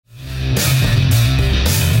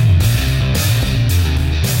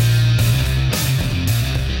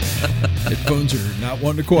microphones are not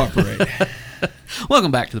wanting to cooperate.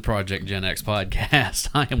 Welcome back to the Project Gen X podcast.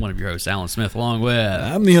 I am one of your hosts, Alan Smith, along with...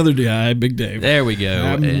 I'm the other guy, Big Dave. There we go.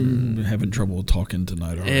 I'm having trouble talking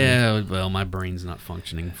tonight already. Yeah, well, my brain's not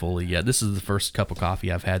functioning fully yet. This is the first cup of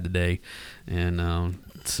coffee I've had today. And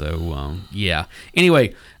yeah.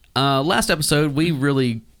 Anyway, last episode, we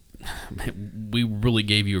really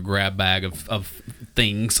gave you a grab bag of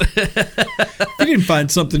things. If you didn't find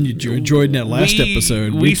something you enjoyed in that last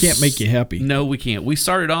episode, we can't make you happy. No, we can't. We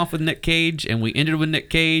started off with Nick Cage, and we ended with Nick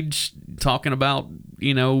Cage talking about,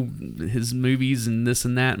 his movies and this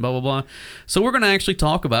and that and blah, blah, blah. So we're going to actually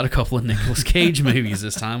talk about a couple of Nicolas Cage movies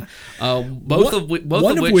this time. One of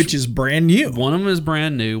which is brand new. One of them is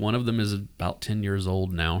brand new. One of them is about 10 years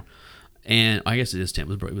old now. And I guess it is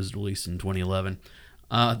 10. It was released in 2011.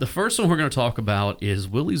 The first one we're going to talk about is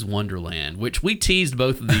Willy's Wonderland, which we teased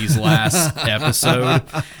both of these last episode.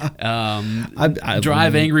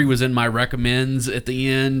 Drive Angry was in my recommends at the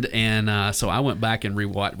end, and so I went back and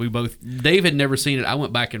rewatched. Dave had never seen it. I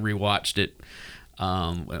went back and rewatched it,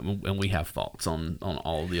 and we have thoughts on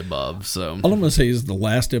all of the above. So all I'm going to say is the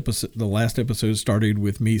last episode started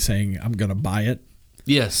with me saying I'm going to buy it.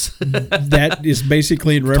 Yes. That is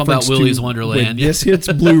basically in reference about Willy's Wonderland. When this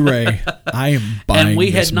hits Blu-ray, I am buying And we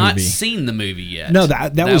this had not movie. seen the movie yet. No,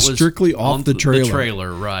 that was strictly off the trailer. The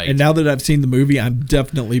trailer, right. And now that I've seen the movie, I'm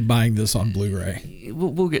definitely buying this on Blu-ray.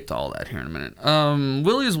 We'll get to all that here in a minute.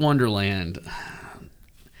 Willy's Wonderland.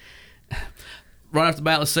 Right off the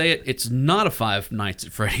bat, let's say it. It's not a Five Nights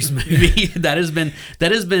at Freddy's movie. that has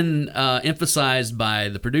been emphasized by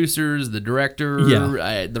the producers, the director,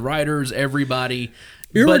 the writers, everybody.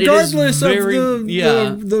 Irregardless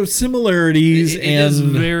of the similarities, it is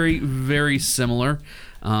very, very similar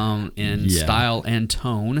in style and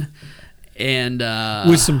tone, and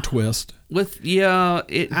with some twist.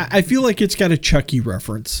 I feel like it's got a Chucky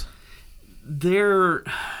reference.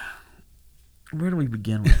 Where do we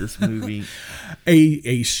begin with this movie?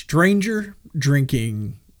 A stranger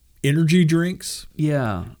drinking energy drinks.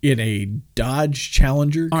 Yeah. In a Dodge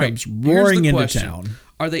Challenger comes roaring into town.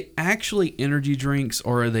 Are they actually energy drinks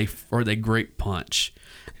or are they grape punch?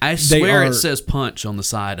 I swear it says punch on the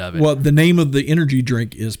side of it. Well, the name of the energy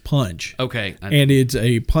drink is Punch. Okay. And it's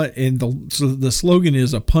a punch, and the slogan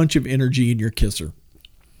is a punch of energy in your kisser.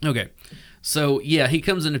 Okay. So, yeah, he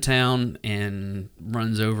comes into town and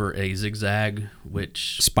runs over a zigzag,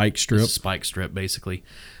 Spike strip, basically.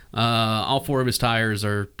 All four of his tires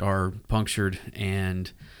are punctured,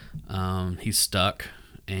 and he's stuck.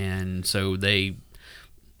 And so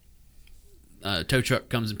tow truck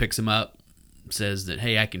comes and picks him up, says that,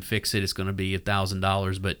 hey, I can fix it. It's going to be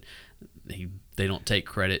 $1,000, but they don't take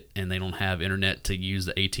credit, and they don't have internet to use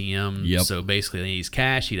the ATM. Yep. So, basically, they need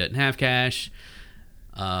cash. He doesn't have cash.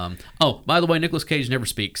 By the way, Nicolas Cage never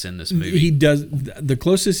speaks in this movie. He does. The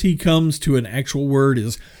closest he comes to an actual word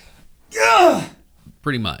is "Gah!"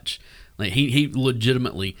 Pretty much. Like he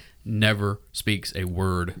legitimately never speaks a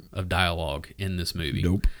word of dialogue in this movie.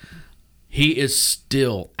 Nope. He is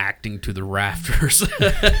still acting to the rafters.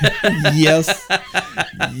 Yes.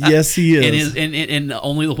 Yes, he is. In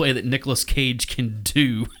only the way that Nicolas Cage can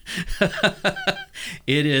do.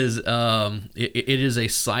 It is a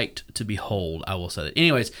sight to behold, I will say that.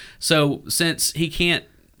 Anyways, so since he can't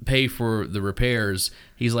pay for the repairs,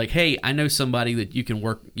 he's like, hey, I know somebody that you can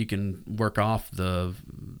work off the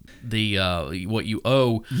what you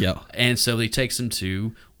owe. Yeah. And so he takes him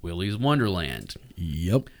to Willy's Wonderland.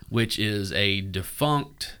 Yep. Which is a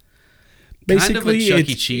defunct, basically, kind of a Chuck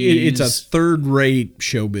E. Cheese. It's a third-rate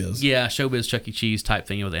showbiz. Yeah, showbiz Chuck E. Cheese type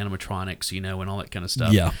thing with animatronics, and all that kind of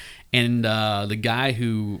stuff. Yeah. And the guy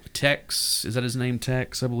who Tex, is that his name?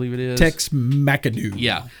 Tex, I believe it is. Tex McAdoo.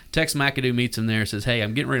 Yeah. Tex McAdoo meets him there and says, hey,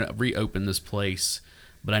 I'm getting ready to reopen this place,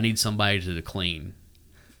 but I need somebody to clean.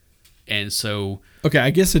 And so... Okay, I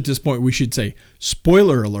guess at this point we should say,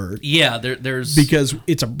 spoiler alert. Yeah, there's... Because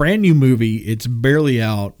it's a brand new movie. It's barely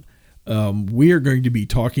out. We are going to be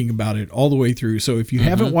talking about it all the way through. So if you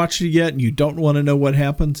haven't watched it yet and you don't want to know what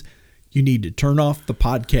happens, you need to turn off the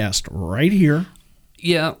podcast right here.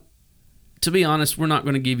 Yeah. To be honest, we're not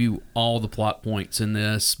going to give you all the plot points in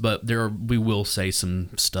this, but we will say some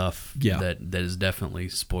stuff that is definitely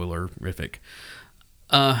spoilerific.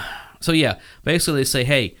 So yeah, basically they say,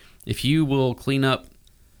 hey, if you will clean up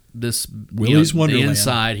this Willy's Wonderland, the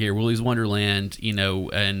inside here, Willy's Wonderland,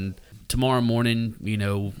 and tomorrow morning,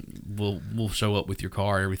 we'll show up with your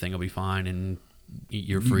car, everything will be fine, and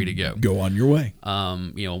you're free to go. Go on your way.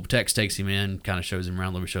 Tex takes him in, kind of shows him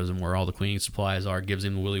around, shows him where all the cleaning supplies are, gives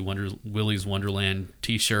him the Willy's Wonderland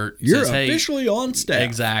T-shirt. You're says, officially on staff.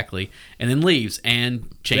 Exactly. And then leaves and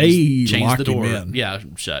changes the door. Him in. Yeah,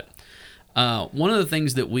 shut. One of the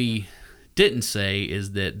things that we didn't say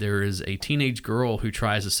is that there is a teenage girl who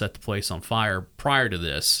tries to set the place on fire prior to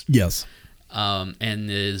this. Yes. And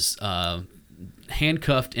is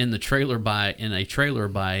handcuffed in a trailer by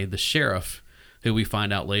the sheriff, who we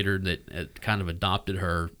find out later that kind of adopted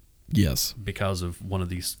her. Yes. Because of one of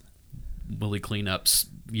these Willie cleanups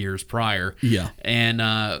years prior. Yeah. And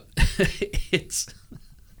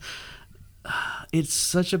it's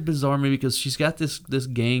such a bizarre movie because she's got this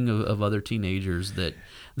gang of other teenagers that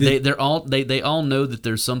they all know that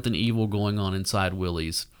there's something evil going on inside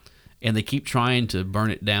Willie's, and they keep trying to burn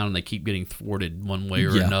it down, and they keep getting thwarted one way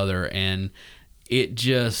or another, and it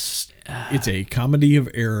just it's a comedy of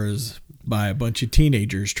errors by a bunch of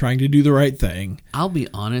teenagers trying to do the right thing. I'll be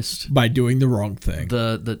honest, by doing the wrong thing.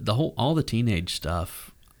 The whole all the teenage stuff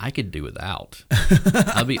I could do without.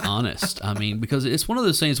 I'll be honest. I mean, because it's one of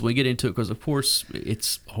those things when we get into it, because of course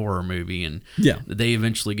it's a horror movie, and they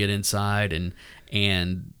eventually get inside, and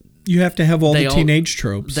you have to have all the teenage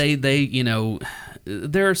tropes. They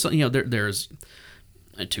there are some, there's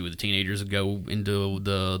two of the teenagers go into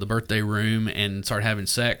the birthday room and start having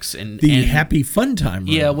sex, and happy fun time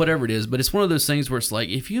room. Yeah, whatever it is. But it's one of those things where it's like,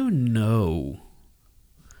 if you know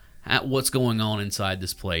what's going on inside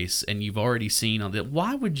this place and you've already seen all that,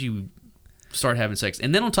 why would you start having sex?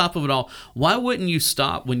 And then on top of it all, why wouldn't you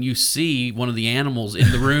stop when you see one of the animals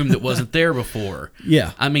in the room that wasn't there before?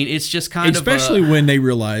 Yeah. I mean, it's just kind especially when they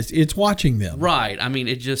realized it's watching them. Right. I mean,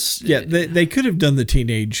 it just... Yeah, they could have done the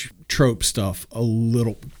teenage trope stuff a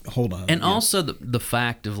little... Hold on. And also the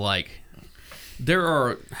fact of, like, there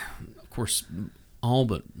are, of course, all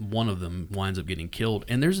but one of them winds up getting killed,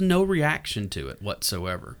 and there's no reaction to it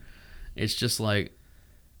whatsoever. It's just like,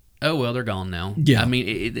 oh, well, they're gone now. Yeah. I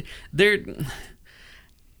mean,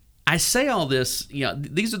 I say all this,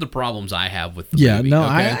 these are the problems I have with the movie. No,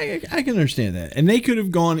 okay? I can understand that. And they could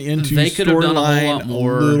have gone into storyline a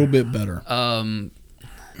little bit better.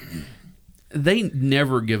 They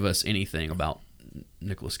never give us anything about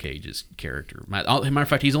Nicolas Cage's character. Matter of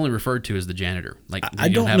fact, he's only referred to as the janitor. Like, we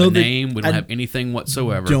don't have a name. We don't have anything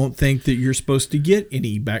whatsoever. Don't think that you're supposed to get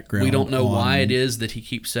any background. We don't know why it is that he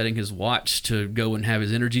keeps setting his watch to go and have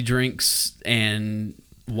his energy drinks, and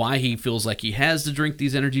why he feels like he has to drink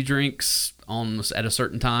these energy drinks at a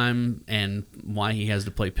certain time, and why he has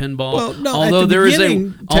to play pinball. Well, no, although there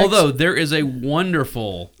is a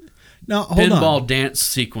wonderful pinball dance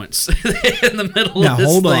sequence in the middle of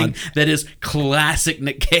this thing that is classic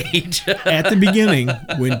Nick Cage. At the beginning,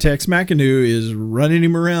 when Tex McAnoo is running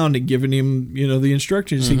him around and giving him, the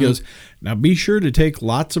instructions, he goes, "Now be sure to take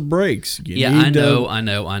lots of breaks." I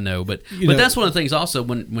know. But that's one of the things also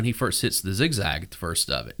when he first hits the zigzag, the first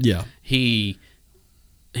of it. Yeah. He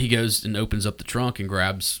goes and opens up the trunk and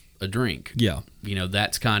grabs a drink. Yeah.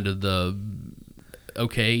 That's kind of the...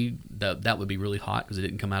 Okay, that would be really hot because it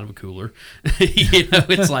didn't come out of a cooler.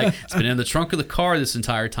 It's like it's been in the trunk of the car this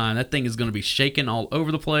entire time. That thing is going to be shaking all over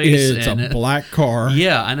the place. It's a black car.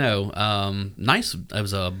 Yeah, I know. Nice. It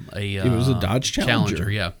was a Dodge Challenger.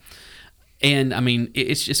 Yeah, and I mean,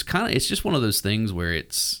 it's just one of those things where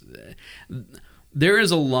there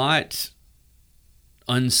is a lot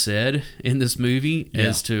unsaid in this movie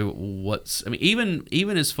as to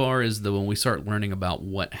even as far as when we start learning about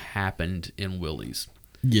what happened in Willie's.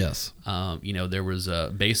 Yes. There was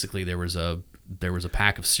a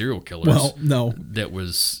pack of serial killers. Well, no, that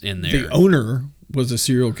was in there. The owner was a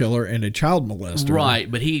serial killer and a child molester.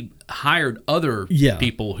 Right, but he hired other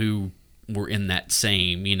people who were in that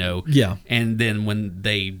same, Yeah. And then when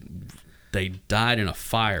they died in a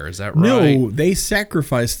fire. Is that right? No, they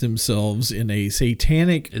sacrificed themselves in a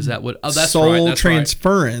satanic soul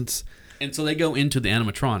transference. Right. And so they go into the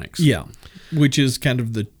animatronics. Yeah, which is kind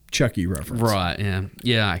of the Chucky reference. Right,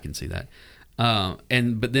 yeah, I can see that.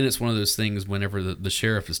 But then it's one of those things whenever the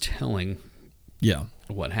sheriff is telling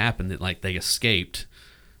what happened, that like they escaped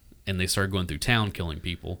and they started going through town killing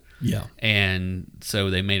people. Yeah. And so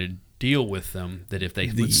they made a deal with them that if they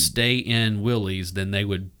would stay in Willie's, then they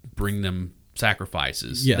would bring them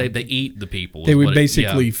sacrifices. Yeah. They eat the people. They would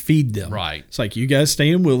basically feed them. Right. It's like, you guys stay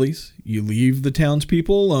in Willie's, you leave the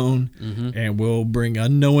townspeople alone, and we'll bring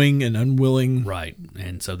unknowing and unwilling. Right.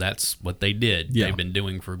 And so that's what they did. Yeah. They've been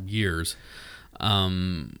doing for years.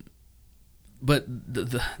 But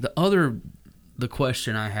the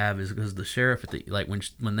question I have is because the sheriff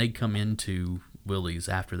when they come into Willie's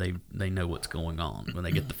after they know what's going on, when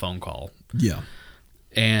they get the phone call. Yeah.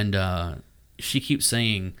 And she keeps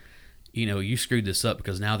saying, you screwed this up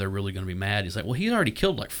because now they're really going to be mad. He's like, well, he's already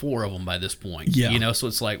killed like 4 of them by this point. Yeah. So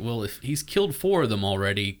it's like, well, if he's killed 4 of them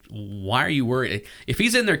already, why are you worried? If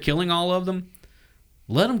he's in there killing all of them,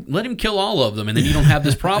 let him kill all of them, and then you don't have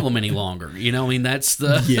this problem any longer. You know, I mean, that's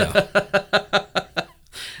the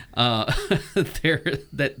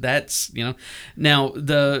that's you know. Now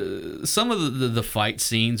some of the fight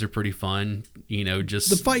scenes are pretty fun. You know, just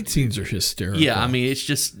the fight scenes are hysterical. Yeah, I mean, it's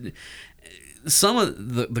just some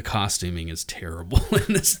of the costuming is terrible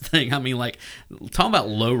in this thing. I mean, like, talking about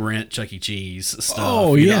low rent Chuck E. Cheese stuff.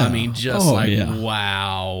 Oh, you yeah. know? I mean, just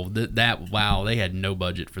wow. Wow, they had no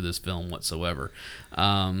budget for this film whatsoever.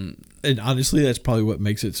 And honestly, that's probably what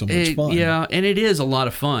makes it so much fun. Yeah, and it is a lot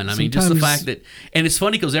of fun. I mean, just the fact that, and it's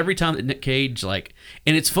funny because every time that Nick Cage, like,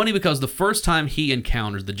 and it's funny because the first time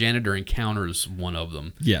the janitor encounters one of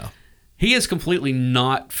them. Yeah. He is completely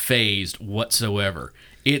not fazed whatsoever.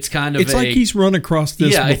 It's kind of like he's run across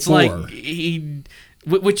this before. It's like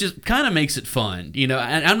which is kind of makes it fun, you know.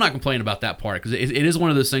 And I'm not complaining about that part because it is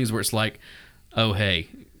one of those things where it's like, oh hey,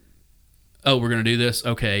 we're gonna do this,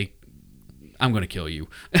 okay, I'm gonna kill you.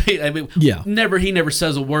 I mean, he never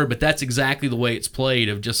says a word, but that's exactly the way it's played.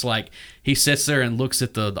 Of just like he sits there and looks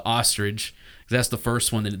at the ostrich. That's the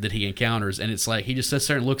first one that he encounters, and it's like he just sits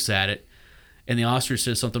there and looks at it, and the ostrich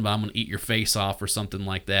says something about, I'm gonna eat your face off or something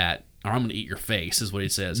like that. Or I'm going to eat your face is what he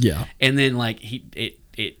says. Yeah. And then like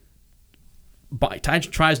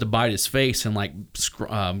tries to bite his face and like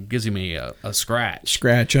gives him a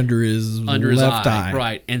scratch under his left eye.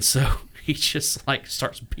 Right. And so he just like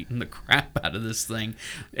starts beating the crap out of this thing.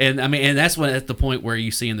 And I mean, and that's at the point where you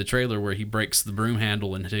see in the trailer where he breaks the broom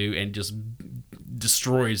handle in two and just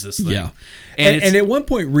destroys this thing. Yeah. And at one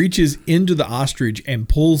point reaches into the ostrich and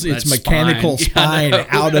pulls its mechanical spine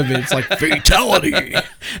out of it. It's like fatality.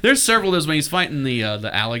 There's several of those when he's fighting the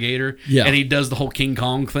alligator. Yeah. And he does the whole King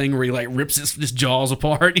Kong thing where he like rips his jaws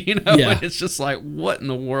apart, you know? Yeah. And it's just like, what in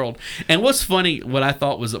the world? And what's funny, what I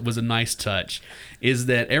thought was a nice touch, is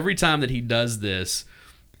that every time that he does this,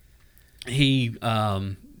 he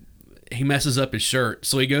messes up his shirt.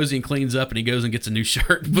 So he goes and cleans up and he goes and gets a new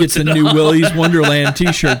shirt. Gets a new Willy's Wonderland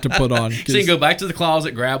t-shirt to put on. So he can go back to the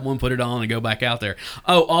closet, grab one, put it on, and go back out there.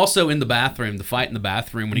 Oh, also in the bathroom, the fight in the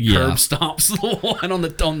bathroom when he curb stomps the one on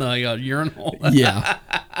the urinal. Yeah.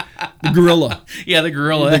 The gorilla. Yeah, the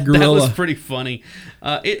gorilla. That was pretty funny.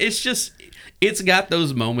 It's got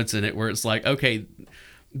those moments in it where it's like, okay,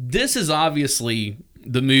 this is obviously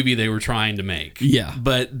the movie they were trying to make. Yeah.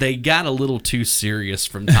 But they got a little too serious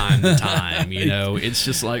from time to time, you know. It's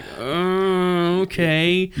just like,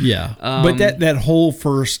 okay. Yeah. But that whole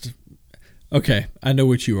first, okay, I know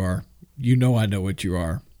what you are. You know I know what you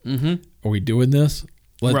are. Mm-hmm. Are we doing this?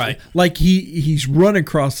 Right. Like he's run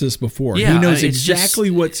across this before. Yeah, he knows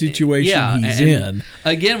exactly what situation he's in.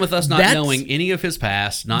 Again, with us not knowing any of his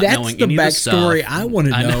past, not knowing any of the stuff. That's the backstory I want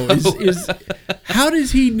to know is how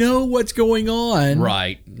does he know what's going on?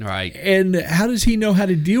 Right. And how does he know how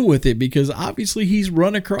to deal with it? Because obviously he's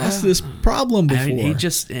run across this problem before. I mean,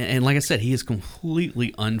 and like I said, he is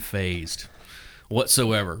completely unfazed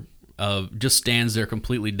whatsoever. Just stands there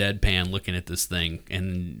completely deadpan looking at this thing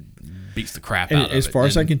and beats the crap out of it. As far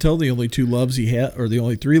as I can tell, the only two loves he has, or the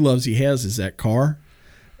only three loves he has, is that car,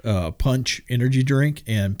 punch, energy drink,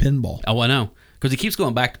 and pinball. Oh, I know. Because he keeps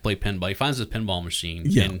going back to play pinball. He finds his pinball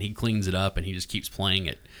machine and he cleans it up and he just keeps playing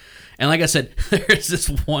it. And like I said, there's this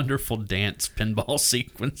wonderful dance pinball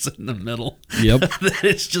sequence in the middle. Yep. That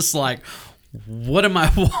it's just like, what am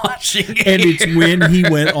I watching here? And it's when he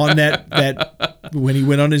went on when he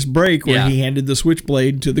went on his break where he handed the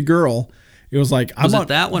switchblade to the girl. It was like, was it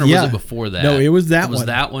that one or was it before that? No, it was that one. Was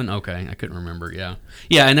that one? Okay, I couldn't remember. Yeah.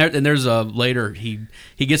 And there's later he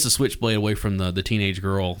gets the switchblade away from the teenage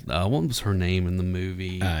girl. What was her name in the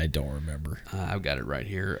movie? I don't remember. I've got it right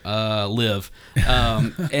here. Liv.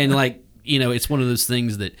 And like, you know, it's one of those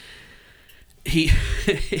things that he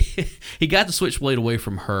got the switchblade away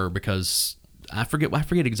from her because I forget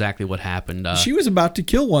exactly what happened. She was about to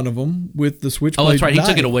kill one of them with the switchblade. Oh, that's right. Knife.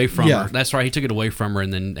 He took it away from her. That's right. He took it away from her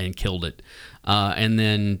and killed it.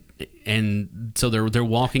 And so they're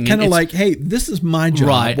walking kind of like, hey, this is my job.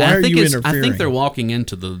 Right. Why are you interfering? I think they're walking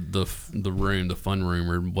into the room, the fun room,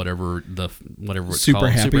 or whatever it's Super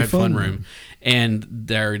called, happy Super fun room, and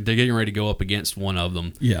they're getting ready to go up against one of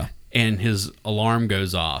them. Yeah. And his alarm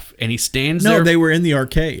goes off, and he stands there. No, they were in the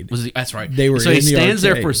arcade. That's right. They were. So he stands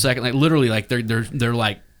there for a second, like literally, like they're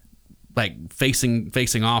like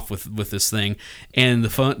facing off with this thing, and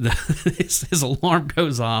his alarm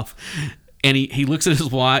goes off, and he looks at his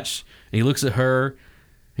watch, and he looks at her, and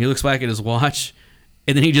he looks back at his watch.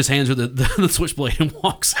 And then he just hands her the switchblade and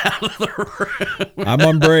walks out of the room. I'm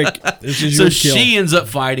on break. This is your kill. She ends up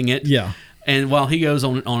fighting it. Yeah. And while he goes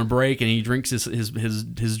on a break and he drinks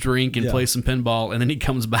his drink and plays some pinball, and then he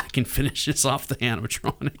comes back and finishes off the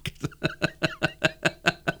animatronic.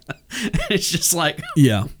 It's just like,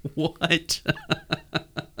 Yeah. what?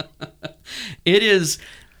 It's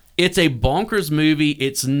a bonkers movie.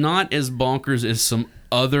 It's not as bonkers as some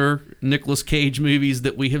other Nicolas Cage movies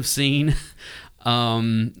that we have seen.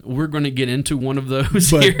 We're going to get into one of those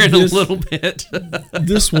here in a little bit.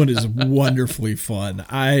 This one is wonderfully fun.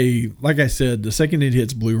 Like I said, the second it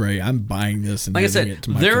hits Blu-ray, I'm buying this and adding it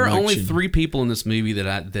to my there collection. are only 3 people in this movie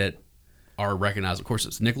that are recognized. Of course,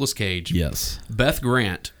 it's Nicolas Cage. Yes. Beth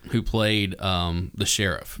Grant, who played the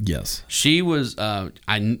sheriff. Yes. She was.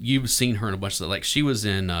 You've seen her in a bunch of, like, she was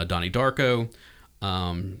in Donnie Darko.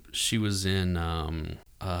 She was in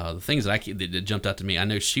the things that jumped out to me. I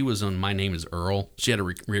know she was on My Name Is Earl. She had a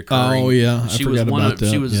recurring. Oh yeah, she forgot was about that.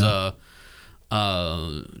 She was yeah.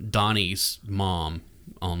 Donnie's mom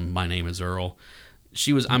on My Name Is Earl.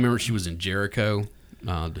 She was. I remember she was in Jericho.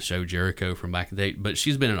 The show Jericho from back in the day, but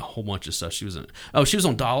she's been in a whole bunch of stuff. She was in in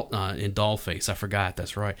Dollface. I forgot.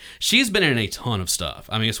 That's right. She's been in a ton of stuff.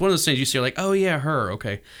 I mean, it's one of those things you see, like, oh yeah, her,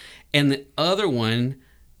 okay. And the other one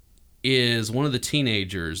is one of the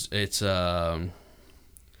teenagers. It's Terrell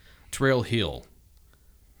Hill.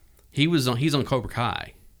 He's on Cobra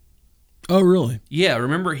Kai. Oh really? Yeah,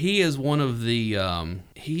 remember he is one of the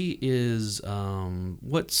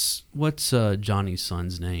what's Johnny's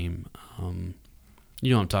son's name? You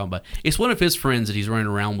know what I'm talking about. It's one of his friends that he's running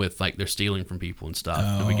around with, like they're stealing from people and stuff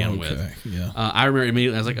to begin with. Yeah. I remember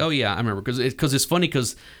immediately. I was like, oh yeah, I remember, because it's funny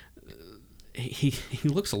because he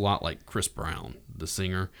looks a lot like Chris Brown, the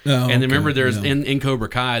singer. Oh, and then remember, there's yeah. in Cobra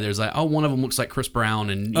Kai, there's like, oh, one of them looks like Chris Brown,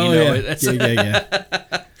 and you know, yeah. it's,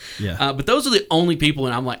 yeah. Yeah. But those are the only people,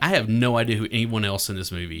 and I'm like, I have no idea who anyone else in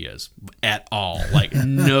this movie is at all. Like,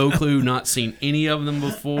 no clue, not seen any of them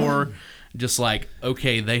before. Just like,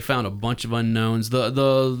 okay, they found a bunch of unknowns.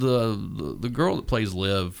 The girl that plays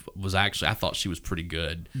Liv was actually, I thought she was pretty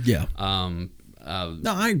good. Yeah. No,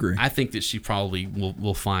 I agree. I think that she probably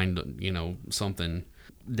will find, something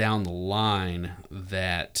down the line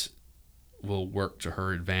that will work to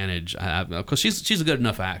her advantage. Because she's a good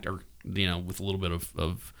enough actor, with a little bit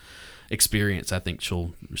of experience. I think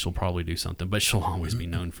she'll probably do something, but she'll always be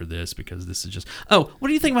known for this, because this is just. Oh, what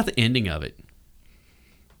do you think about the ending of it?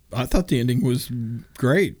 I thought the ending was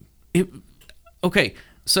great. Okay,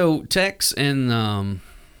 so Tex and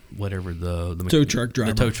whatever the tow truck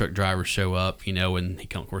driver. The tow truck driver show up, and he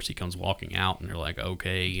comes walking out, and they're like,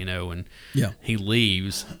 okay, and yeah, he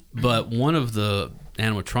leaves. But one of the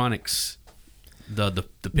animatronics, the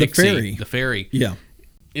pixie, the fairy, yeah,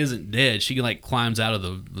 isn't dead. She like climbs out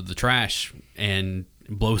of the trash and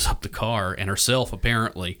blows up the car and herself,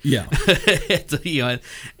 apparently. Yeah.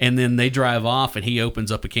 And then they drive off, and he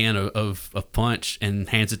opens up a can of punch and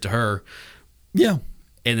hands it to her. Yeah.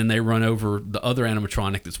 And then they run over the other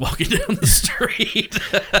animatronic that's walking down the street.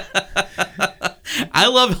 I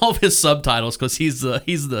love all of his subtitles, because he's the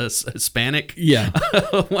Hispanic. Yeah.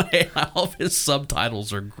 All of his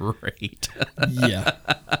subtitles are great. Yeah.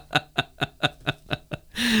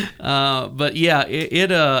 But yeah,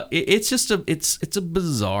 it's just it's a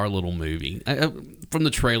bizarre little movie. From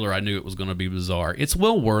the trailer, I knew it was going to be bizarre. It's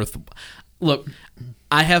well worth. Look,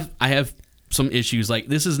 I have some issues. Like,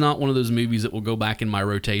 this is not one of those movies that will go back in my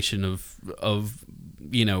rotation of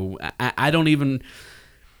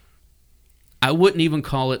I wouldn't even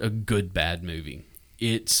call it a good bad movie.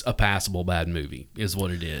 It's a passable bad movie, is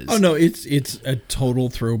what it is. Oh no, it's a total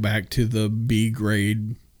throwback to the B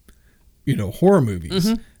grade, horror movies.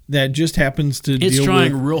 Mm-hmm. That just happens to It's deal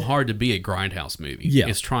trying with, real hard to be a grindhouse movie. Yeah.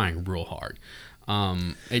 It's trying real hard.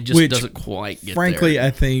 It just doesn't quite get frankly, there.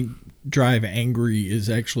 I think Drive Angry is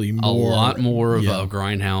actually a lot more of yeah. a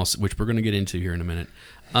grindhouse, which we're going to get into here in a minute.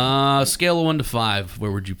 Scale of 1 to 5,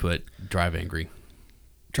 where would you put Drive Angry?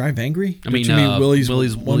 Drive Angry? I mean,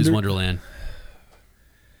 Willy's Wonderland.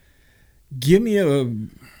 Give me a...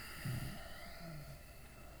 And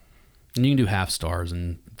you can do half stars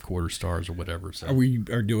and quarter stars or whatever. So. Are we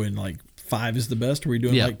doing like 5 is the best? Or are we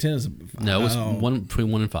doing like 10 is the best? No, it's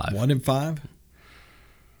between 1 and 5. 1 and 5?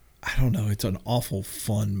 I don't know. It's an awful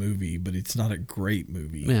fun movie, but it's not a great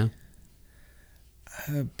movie. Yeah.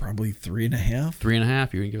 Probably 3.5.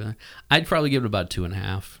 3.5. You're gonna give it that? I'd probably give it about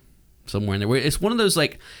 2.5, somewhere in there. It's one of those,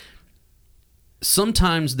 like,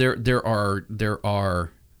 sometimes there are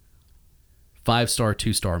 5-star,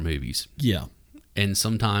 2-star movies. Yeah. And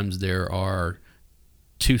sometimes there are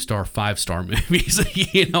 2-star, 5-star movies. I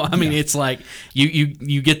mean, it's like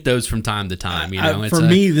you get those from time to time. For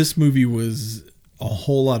me, this movie was a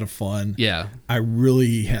whole lot of fun. Yeah, I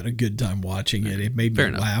really had a good time watching it. It made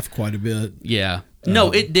me laugh quite a bit. Yeah,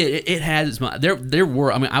 No, it did. It has its moment. There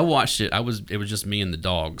were. I mean, I watched it. It was just me and the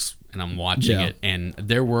dogs, and I'm watching it, and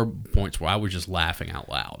there were points where I was just laughing out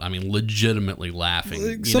loud. I mean, legitimately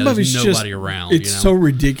laughing. Some of it's nobody just around. It's so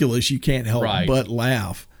ridiculous you can't help Right. but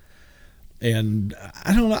laugh. And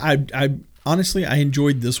I don't know. I honestly I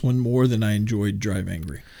enjoyed this one more than I enjoyed Drive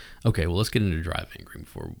Angry. Okay, well, let's get into Drive Angry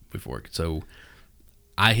before. So,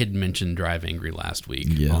 I had mentioned Drive Angry last week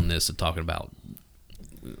on this, talking about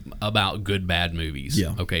good bad movies.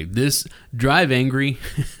 Yeah. Okay, this Drive Angry,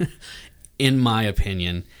 in my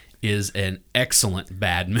opinion, is an excellent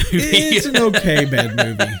bad movie. It's an okay bad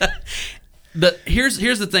movie. Here's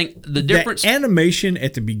the thing. The difference. The animation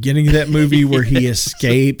at the beginning of that movie where he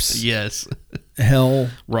escapes Yes. hell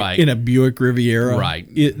Right. in a Buick Riviera. Right.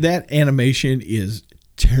 That animation is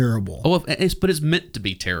terrible. Oh, but it's meant to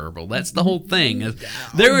be terrible. That's the whole thing.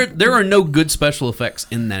 There are no good special effects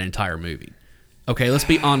in that entire movie. Okay, let's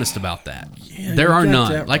be honest about that. Yeah, there are you got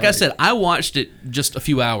none. that Like I right. said, I watched it just a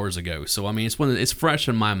few hours ago, so I mean, it's fresh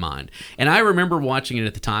in my mind. And I remember watching it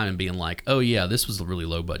at the time and being like, "Oh yeah, this was a really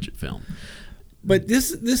low budget film." But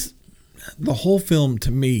the whole film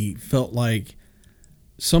to me felt like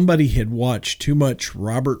somebody had watched too much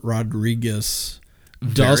Robert Rodriguez,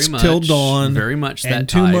 Dusk Till Dawn, very much that and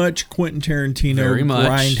too type. much Quentin Tarantino, Very much.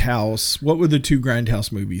 Grindhouse. What were the two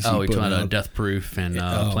Grindhouse movies? Oh, he you're put talking about out? Death Proof and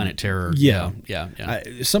Planet Terror. Yeah. Yeah.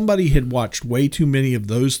 Somebody had watched way too many of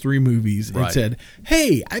those three movies and Right. said,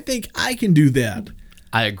 "Hey, I think I can do that,"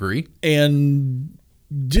 I agree. and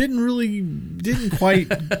didn't quite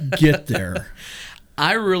get there.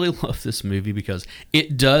 I really love this movie because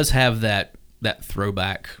it does have that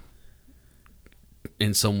throwback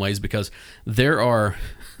in some ways, because there are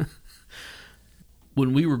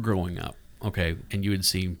when we were growing up, okay, and you would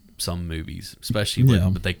see some movies, especially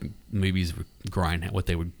movies with what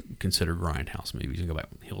they would consider grindhouse movies. You go back,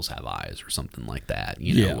 Hills Have Eyes or something like that.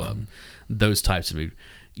 Those types of movies.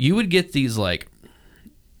 You would get these like.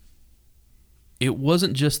 It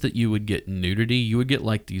wasn't just that you would get nudity; you would get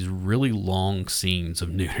like these really long scenes of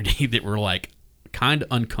nudity that were like kind of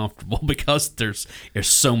uncomfortable because there's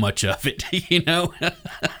so much of it,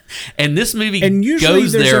 And this movie And usually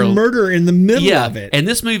goes there's there. a murder in the middle of it. And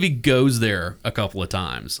this movie goes there a couple of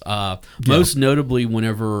times. Most notably,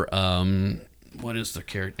 whenever what is the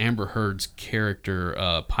character? Amber Heard's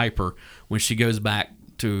character, Piper, when she goes back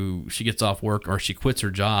she gets off work or she quits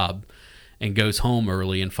her job and goes home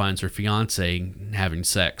early and finds her fiance having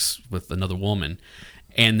sex with another woman.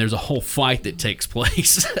 And there's a whole fight that takes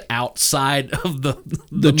place outside of the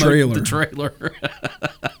trailer. The trailer.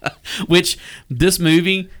 Which this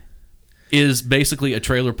movie is basically a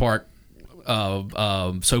trailer park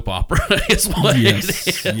soap opera is what Yes.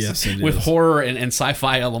 it is. Yes, it with is. horror and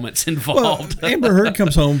sci-fi elements Well, involved. Amber Heard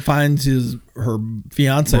comes home, finds her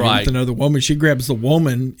fiance Right. with another woman. She grabs the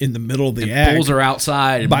woman in the middle of the act, Pulls her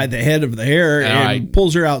outside by the head of the hair, and Right.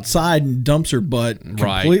 pulls her outside and dumps her butt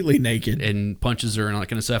Right. completely naked. and punches her and all that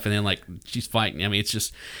kind of stuff. And then like she's fighting. I mean,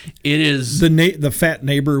 it is. The fat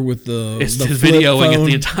neighbor with the It's the just flip videoing phone. it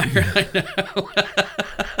the entire. I know.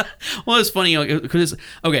 Well, it's funny because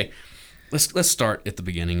okay. Let's start at the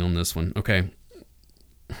beginning on this one. Okay.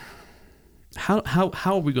 How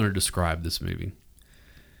are we going to describe this movie?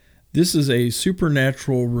 This is a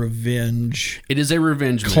supernatural revenge It is a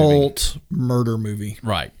revenge movie. cult murder movie.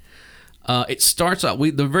 Right. It starts out.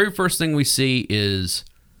 The very first thing we see is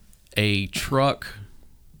a truck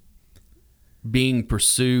being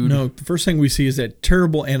pursued. No, the first thing we see is that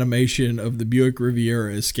terrible animation of the Buick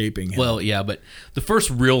Riviera escaping him. Well, yeah, but the first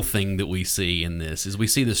real thing that we see in this is we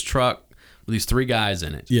see this truck with these three guys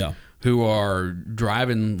in it. Yeah. Who are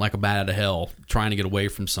driving like a bat out of hell, trying to get away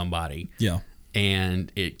from somebody. Yeah.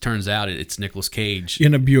 And it turns out it's Nicolas Cage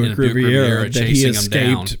In a Buick Riviera that he chasing him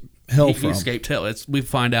down. escaped hell He from. escaped hell. We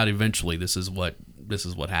find out eventually this is what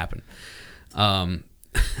happened. I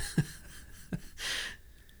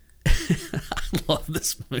love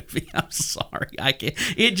this movie. I'm sorry, I can't.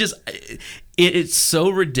 It's so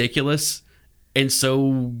ridiculous and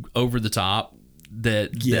so over the top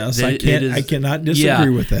that Yes, that I cannot disagree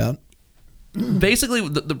with that. Basically,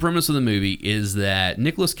 the premise of the movie is that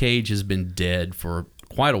Nicolas Cage has been dead for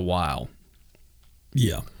quite a while.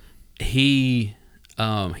 Yeah. He's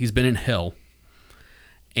been in hell,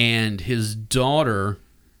 and his daughter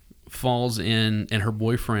falls in, and her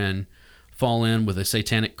boyfriend fall in with a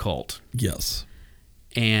satanic cult. Yes.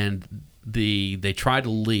 And they try to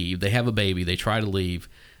leave. They have a baby. They try to leave,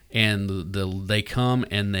 and they come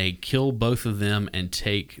and they kill both of them and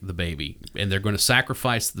take the baby, and they're going to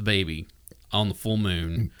sacrifice the baby on the full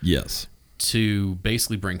moon. Yes. To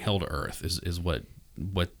basically bring hell to earth is what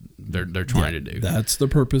they're trying to do. That's the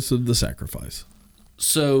purpose of the sacrifice.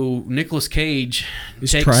 So Nicolas Cage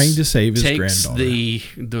is trying to save his granddaughter.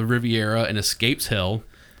 the Riviera and escapes hell,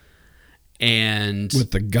 and with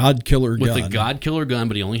the God Killer gun. With the God Killer gun,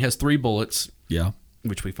 but he only has 3 bullets. Yeah,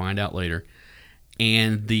 which we find out later.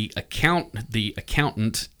 And the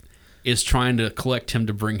accountant is trying to collect him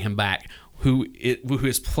to bring him back, who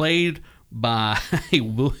is played by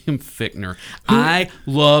William Fichtner. I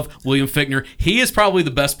love William Fichtner. He is probably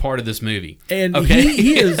the best part of this movie. And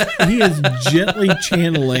he is gently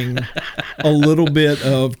channeling a little bit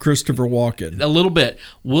of Christopher Walken. A little bit.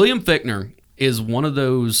 William Fichtner is one of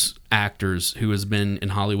those actors who has been in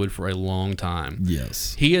Hollywood for a long time.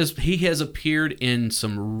 Yes. He has appeared in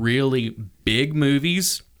some really big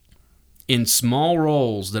movies, in small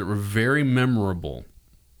roles that were very memorable.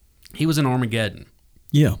 He was in Armageddon.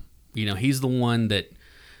 Yeah. You know, he's the one that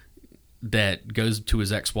goes to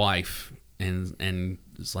his ex-wife and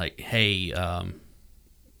is like, "Hey, I'm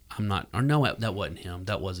not." Or no, that wasn't him.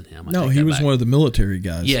 That wasn't him. No, he was one of the military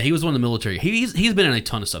guys. Yeah, he was one of the military. He's been in a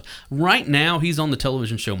ton of stuff. Right now, he's on the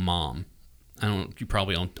television show Mom. I don't know, you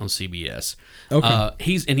probably on CBS. Okay.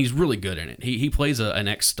 He's really good in it. He plays an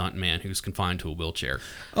ex-stuntman who's confined to a wheelchair.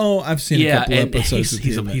 Oh, I've seen a couple episodes.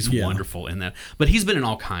 He's wonderful in that. But he's been in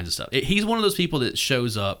all kinds of stuff. He's one of those people that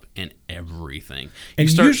shows up in everything. And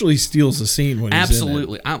he usually steals a scene when he's in it.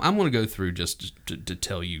 Absolutely. I'm going to go through just to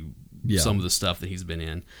tell you some of the stuff that he's been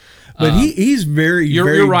in. But he's very.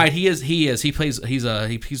 You're right. He is. He plays. He's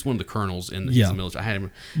one of the colonels in the military. I had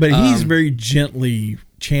him. But he's very gently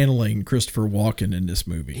channeling Christopher Walken in this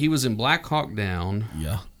movie. He was in Black Hawk Down.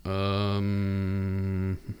 Yeah.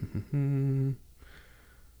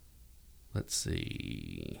 Let's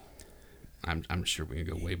see. I'm sure we can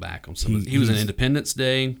go way back on some. He was in Independence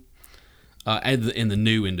Day, in the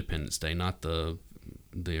new Independence Day, not the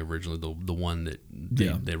original, the one that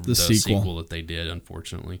the sequel that they did.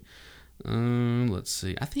 Unfortunately, let's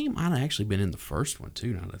see. I think he might have actually been in the first one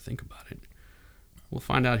too. Now that I think about it, we'll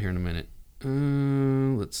find out here in a minute.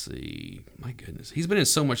 Let's see. My goodness, he's been in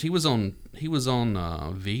so much. He was on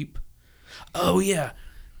Veep. Oh yeah,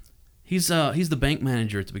 he's the bank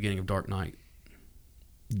manager at the beginning of Dark Knight.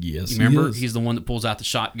 Yes, you remember? He's the one that pulls out the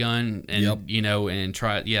shotgun and and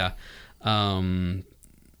try. Yeah.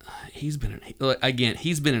 He's been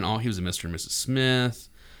in all. He was a Mr. and Mrs. Smith.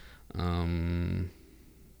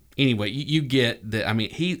 Anyway, you get that. I mean,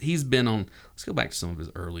 he's been on. Let's go back to some of his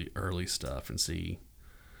early stuff and see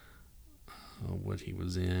what he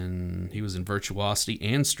was in. He was in Virtuosity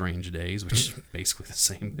and Strange Days, which is basically the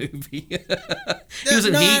same movie. He was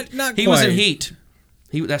in Heat. He was in Heat.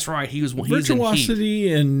 That's right. He's in Heat.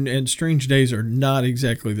 Virtuosity and Strange Days are not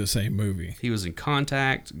exactly the same movie. He was in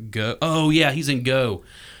Contact. Go. Oh yeah, he's in Go.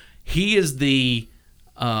 He is the.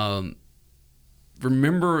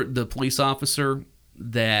 Remember the police officer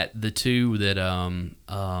that the two that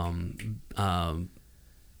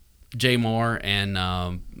Jay Moore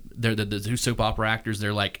and they're the two soap opera actors.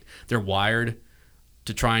 They're wired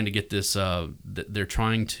to trying to get this. They're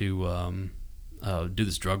trying to do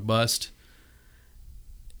this drug bust.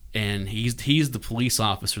 And he's the police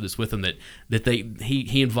officer that's with him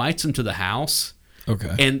he invites him to the house.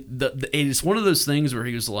 Okay. And it's one of those things where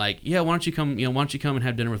he was like, "Yeah, why don't you come and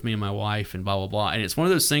have dinner with me and my wife and blah blah blah." And it's one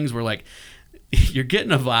of those things where like you're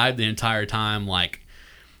getting a vibe the entire time like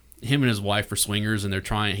him and his wife are swingers and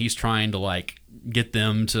he's trying to like get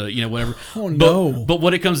them to whatever. Oh no! But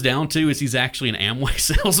what it comes down to is he's actually an Amway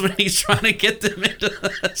salesman. He's trying to get them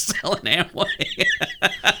into selling Amway.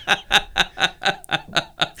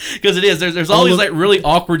 Because it is. There's all these like really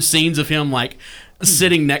awkward scenes of him like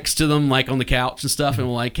sitting next to them like on the couch and stuff, and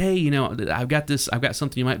we're like, "Hey, I've got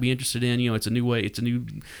something you might be interested in. It's a new way. It's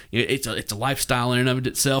a lifestyle in and of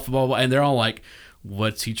itself." Blah, blah, blah. And they're all like,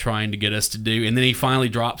 "What's he trying to get us to do?" And then he finally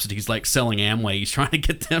drops it. He's like selling Amway. He's trying to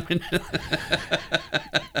get them into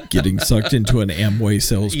getting sucked into an Amway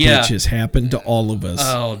sales pitch has happened to all of us.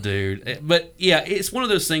 Oh, dude. But yeah, it's one of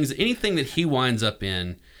those things. Anything that he winds up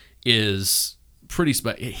in is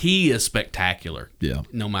he is spectacular. Yeah.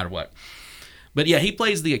 No matter what. But yeah, he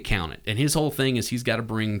plays the accountant, and his whole thing is he's got to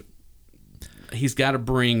bring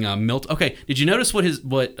Milton. Okay, did you notice what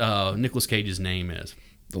Nicolas Cage's name is?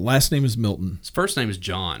 The last name is Milton. His first name is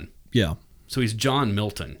John. Yeah. So he's John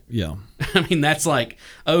Milton. Yeah. I mean, that's like,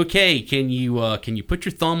 okay, can you put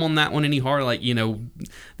your thumb on that one any harder? Like,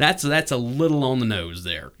 that's a little on the nose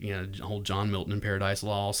there. Whole John Milton in Paradise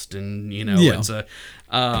Lost, and it's a.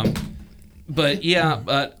 But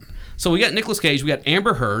yeah, so we got Nicolas Cage. We got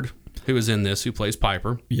Amber Heard, who is in this, who plays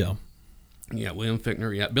Piper. Yeah. Yeah, William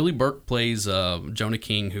Fichtner. Yeah, Billy Burke plays Jonah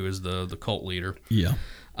King, who is the cult leader. Yeah.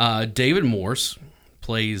 David Morse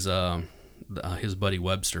plays his buddy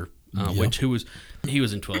Webster, which he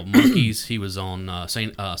was in 12 Monkeys. He was on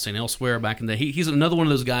Saint Elsewhere back in the day. He's another one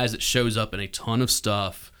of those guys that shows up in a ton of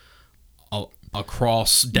stuff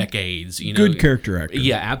across decades. Good character actor.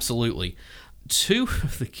 Yeah, absolutely. Two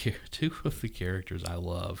of the characters I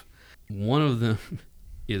love. One of them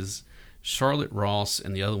is Charlotte Ross,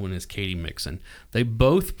 and the other one is Katie Mixon. They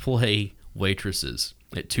both play waitresses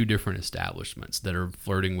at two different establishments that are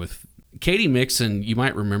flirting with. Katie Mixon, you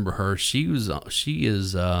might remember her. She was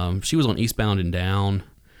on Eastbound and Down.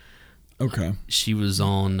 Okay. She was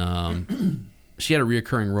on. She had a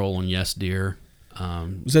reoccurring role on Yes Dear.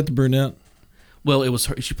 Was that the brunette? Well, it was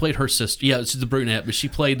her. She played her sister. Yeah, she's the brunette, but she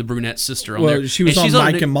played the brunette sister on there. She was on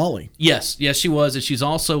Mike and Molly. Yes, she was, and she's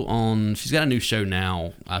also on. She's got a new show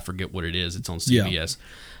now. I forget what it is. It's on CBS. Yeah.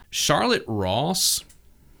 Charlotte Ross.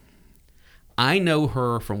 I know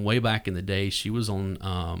her from way back in the day. She was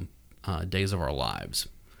on Days of Our Lives,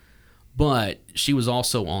 but she was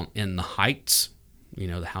also on In the Heights.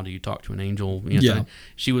 The How Do You Talk to an Angel? Yeah.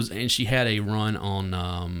 She was, and she had a run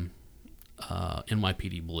on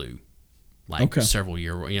NYPD Blue. Several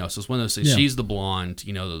years, so it's one of those things. Yeah. She's the blonde,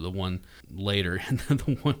 the one later, and then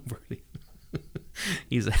the one where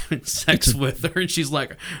he's having sex with her, and she's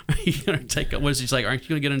like, "Are you gonna take? What is she like? Aren't you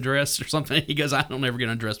gonna get undressed or something?" He goes, "I don't ever get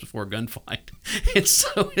undressed before a gunfight." And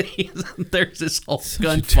so there's this whole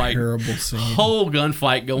gunfight, terrible scene, whole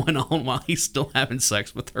gunfight going on while he's still having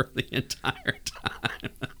sex with her the entire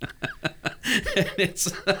time. And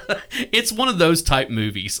it's one of those type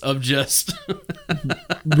movies of just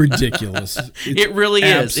ridiculous. It really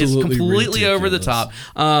is. It's completely ridiculous. Over the top.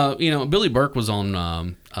 Billy Burke was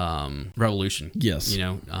on Revolution. Yes.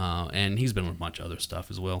 And he's been with a bunch of other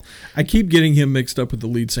stuff as well. I keep getting him mixed up with the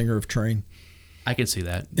lead singer of Train. I can see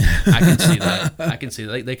that. I can see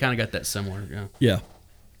that. They kind of got that similar. Yeah. Yeah.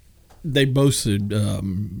 They both should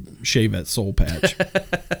shave that soul patch.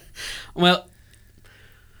 Well,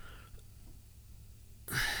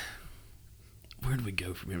 where do we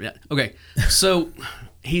go from here? Okay, so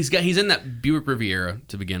he's in that Buick Riviera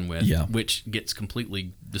to begin with, which gets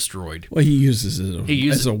completely destroyed. Well, he uses it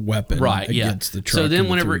as a weapon against the truck. So then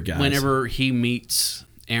whenever he meets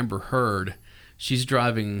Amber Heard, she's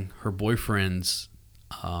driving her boyfriend's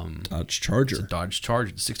Dodge Charger. It's a Dodge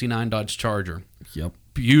Charger, 69 Dodge Charger. Yep.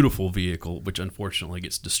 Beautiful vehicle, which unfortunately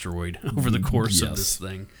gets destroyed over the course of this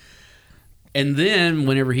thing. And then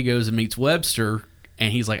whenever he goes and meets Webster,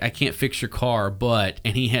 and he's like, "I can't fix your car,"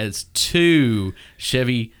 and he has two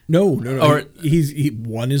Chevy. No. Or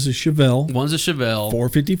one is a Chevelle. One's a Chevelle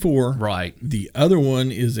 454. Right. The other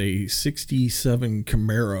one is a 67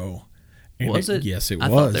 Camaro. And was it? Yes, it was. I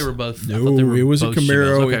thought they were both. No, it was a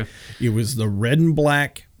Camaro. Okay. It was the red and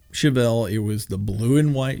black Chevelle. It was the blue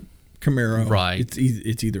and white Camaro. Right.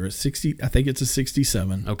 It's either a 60. I think it's a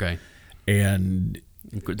 67. Okay. And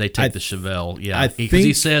they take the Chevelle, because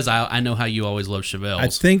he says, "I know how you always love Chevelles." I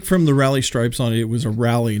think from the rally stripes on it, it was a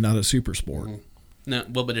rally, not a super sport. No,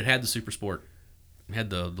 well, but it had the super sport. It had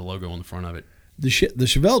the logo on the front of it. The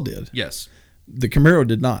Chevelle did. Yes. The Camaro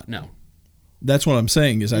did not. No. That's what I'm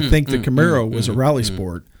saying. Is I think the Camaro was a rally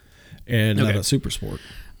sport and not a super sport.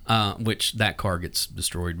 Which that car gets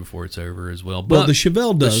destroyed before it's over as well. But the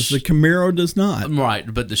Chevelle does. The Camaro does not.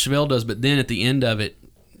 Right, but the Chevelle does. But then at the end of it,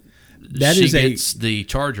 she gets the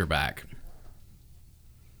Charger back.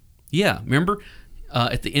 Yeah, remember?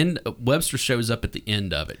 At the end, Webster shows up at the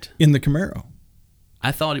end of it. In the Camaro.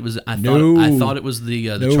 I thought it was. I thought it was the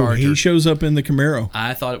Charger. He shows up in the Camaro.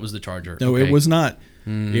 I thought it was the Charger. No, okay. It was not.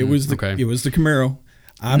 It was the Camaro.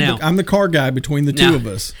 I'm the car guy between the two of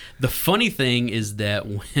us. The funny thing is that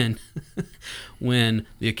when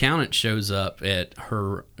the accountant shows up at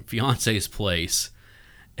her fiance's place,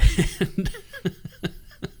 and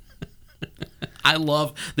I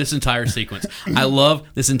love this entire sequence.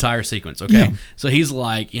 Okay, yeah. So he's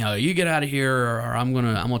like, you get out of here, or I'm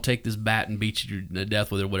gonna take this bat and beat you to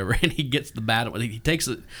death with it, or whatever. And he gets the bat. He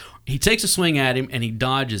takes a swing at him, and he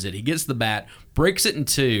dodges it. He gets the bat, breaks it in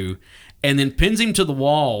two, and then pins him to the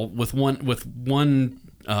wall with one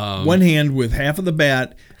hand with half of the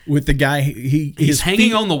bat. With the guy, he's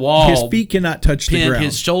hanging on the wall. His feet cannot touch the ground.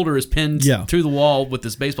 His shoulder is pinned through the wall with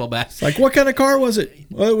this baseball bat. It's like, what kind of car was it?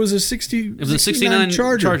 Well, it was a 69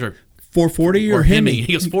 Charger. 440 or Hemi?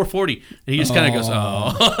 He goes 440, and he just kind of goes,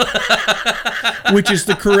 "Oh," which is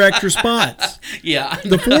the correct response. Yeah,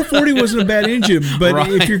 the 440 wasn't a bad engine, but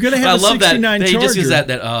if you're going to have a 69 Charger, he just gets that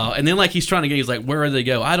and then he's trying to get. He's like, "Where do they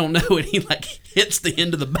go? I don't know," and he hits the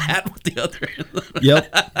end of the bat with the other end.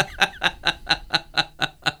 Yep.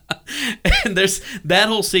 And there's that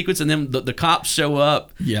whole sequence, and then the cops show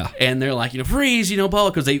up, and they're like, freeze, blah,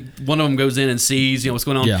 because one of them goes in and sees, what's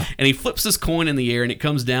going on, and he flips this coin in the air, and it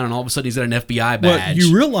comes down, and all of a sudden he's got an FBI badge. Well,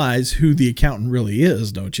 you realize who the accountant really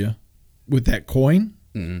is, don't you? With that coin,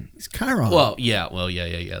 He's Chiron. Well, yeah.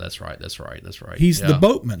 That's right. He's the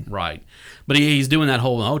boatman, right? But he's doing that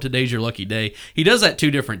whole today's your lucky day. He does that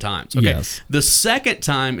 2 different times. Okay, yes. The second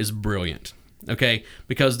time is brilliant. Okay,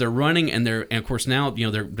 because they're running and of course now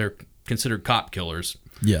they're considered cop killers.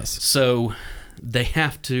 Yes. So they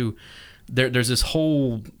have to. There's this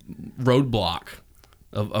whole roadblock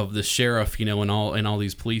of the sheriff, and all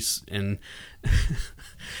these police, and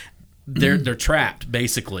they're trapped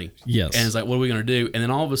basically. Yes. And it's like, what are we gonna do? And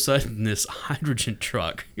then all of a sudden, this hydrogen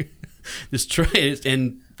truck, and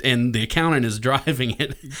the accountant is driving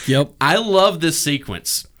it. Yep. I love this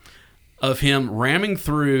sequence of him ramming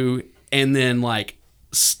through and then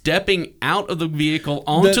stepping out of the vehicle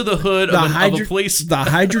onto the hood of a police. The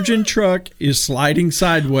hydrogen truck is sliding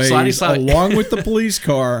sideways along with the police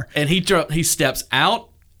car, and he steps out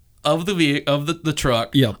of the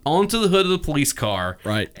truck onto the hood of the police car,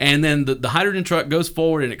 right? And then the hydrogen truck goes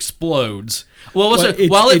forward and explodes. While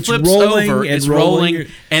it flips over, it's rolling,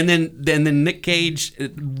 and then Nick Cage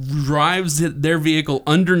drives their vehicle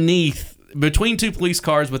underneath between 2 police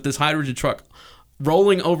cars with this hydrogen truck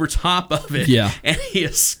rolling over top of it, and he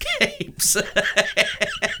escapes. And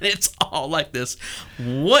it's all like this.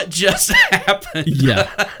 What just happened? Yeah.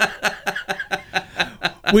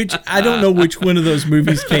 Which I don't know which one of those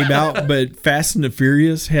movies came out, but Fast and the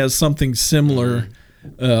Furious has something similar.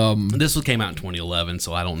 This one came out in 2011,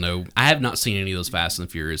 so I don't know. I have not seen any of those Fast and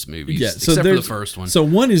the Furious movies, except for the first one. So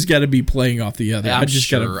one has got to be playing off the other. I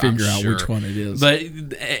just got to figure out which one it is.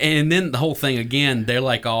 And then the whole thing again, they're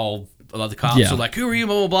like all the cops are like, "Who are you?"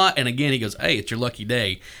 Blah blah blah. And again, he goes, "Hey, it's your lucky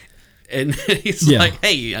day," and he's like,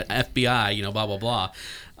 "Hey, FBI," blah blah blah.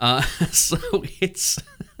 So it's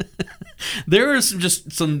there are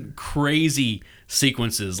some crazy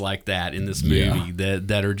sequences like that in this movie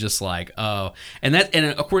that are just like, oh, and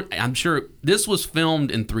of course I'm sure this was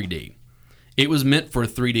filmed in 3D. It was meant for a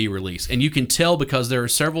 3D release, and you can tell because there are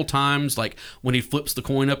several times, like when he flips the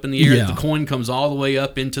coin up in the air, the coin comes all the way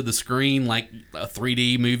up into the screen like a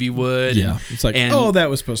 3D movie would. Yeah, it's like, that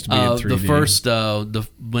was supposed to be in 3D. The first,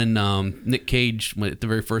 when Nick Cage, at the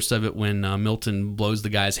very first of it, when Milton blows the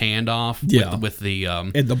guy's hand off, with the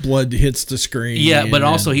and the blood hits the screen. Yeah, but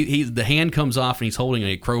also the hand comes off, and he's holding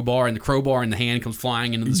a crowbar, and the crowbar and the hand comes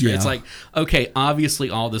flying into the screen. It's like, okay, obviously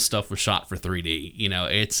all this stuff was shot for 3D.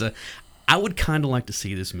 It's I would kind of like to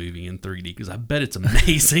see this movie in 3D because I bet it's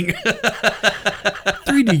amazing.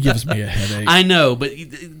 3D gives me a headache. I know, but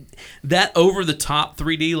that over-the-top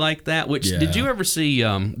 3D like that, which, did you ever see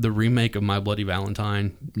the remake of My Bloody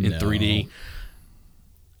Valentine in 3D?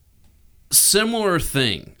 Similar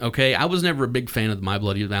thing, okay? I was never a big fan of the My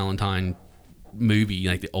Bloody Valentine movie,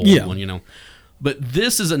 like the old one, But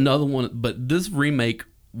this is another one, but this remake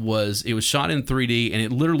was shot in 3D, and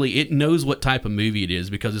it knows what type of movie it is,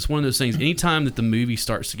 because it's one of those things, anytime that the movie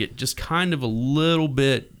starts to get just kind of a little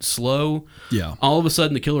bit slow, all of a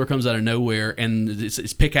sudden the killer comes out of nowhere, and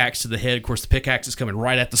it's pickaxe to the head. Of course, the pickaxe is coming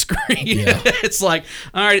right at the screen. It's like,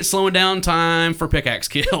 all right, it's slowing down, time for pickaxe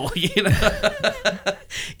kill.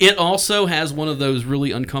 It also has one of those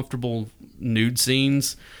really uncomfortable nude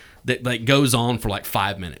scenes that goes on for like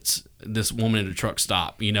 5 minutes. This woman in a truck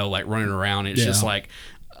stop, running around. It's just like,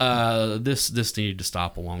 this needed to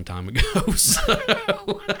stop a long time ago. So.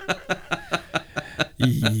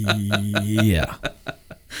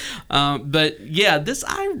 But this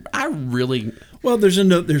I really. Well,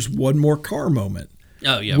 there's one more car moment.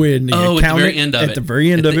 Oh yeah. When the accountant, at the very end of it. At the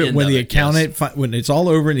very end of it, when the accountant, when it's all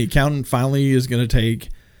over, and the accountant finally is going to take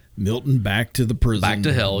Milton back to the prison, back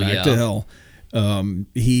to hell. Back to hell.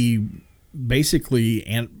 He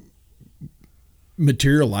basically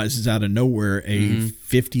materializes out of nowhere a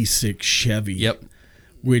 56 Chevy,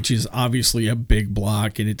 which is obviously a big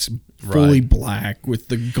block, and it's fully black with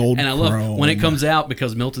the gold and I chrome. love when it comes out,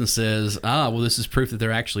 because Milton says, well, this is proof that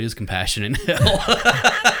there actually is compassion in hell.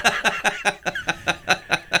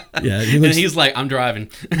 And he's like, I'm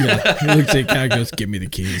driving. He looks at the guy and goes, give me the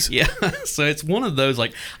keys. So it's one of those,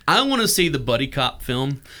 like, I want to see the buddy cop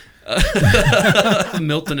film,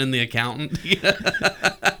 Milton and the accountant.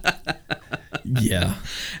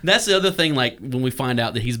 That's the other thing, like when we find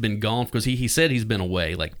out that he's been gone, because he said he's been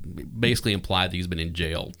away, like basically implied that he's been in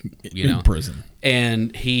jail, in prison.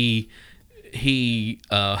 And he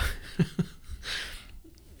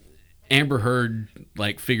Amber Heard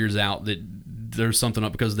like figures out that there's something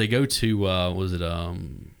up, because they go to what was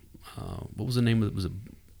the name of it?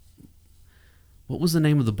 what was the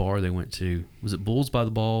name of the bar they went to? Was it Bulls by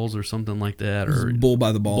the Balls or something like that? Or Bull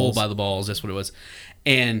by the Balls. Bull by the Balls, that's what it was.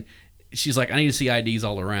 And she's like, I need to see IDs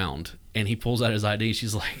all around. And he pulls out his ID.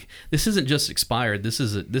 She's like, this isn't just expired. This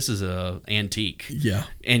is a antique. Yeah.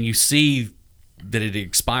 And you see that it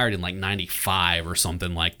expired in like 95 or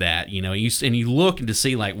something like that, you know. And you look to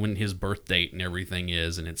see like when his birth date and everything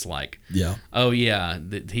is, and it's like, yeah, oh yeah,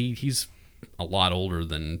 he's a lot older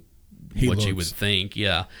than what you would think,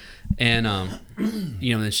 yeah. And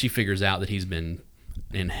you know, then she figures out that he's been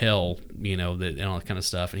in hell, you know, that and all that kind of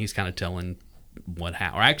stuff, and he's kind of telling what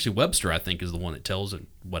happened. Or actually, Webster, I think, is the one that tells it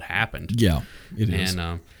what happened. Yeah, it is.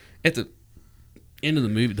 And at the end of the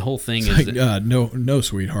movie, the whole thing it's is like, that, no,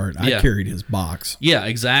 sweetheart. Yeah. I carried his box. yeah,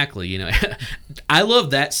 exactly. You know, I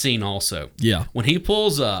love that scene also. Yeah, When he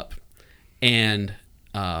pulls up and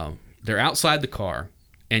they're outside the car,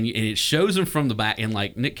 and it shows him from the back, and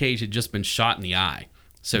like Nick Cage had just been shot in the eye,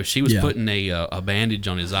 so she was putting a bandage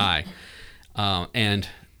on his eye, and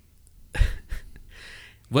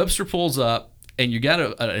Webster pulls up, and you got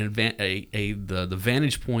the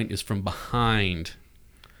vantage point is from behind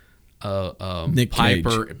Nick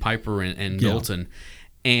Piper and Milton,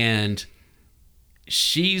 and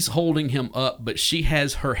she's holding him up, but she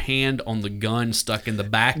has her hand on the gun stuck in the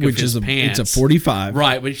back of his pants. It's a 45,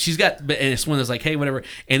 right? But she's got, and it's one that's like, hey, whatever.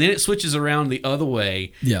 And then it switches around the other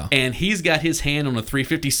way, yeah. And he's got his hand on a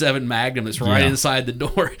 357 Magnum that's right inside the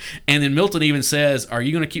door. And then Milton even says, "Are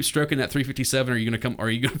you going to keep stroking that 357? Or are you going to come? Or are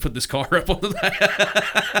you going to put this car up on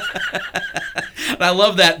that?" I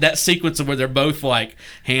love that sequence of where they're both like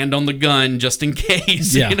hand on the gun just in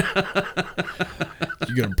case. Yeah. You know?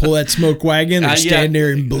 You're gonna pull that smoke wagon and stand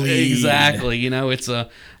there and bleed. Exactly. You know, it's a.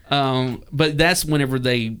 But that's whenever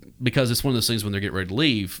because it's one of those things when they're getting ready to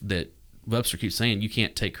leave that Webster keeps saying you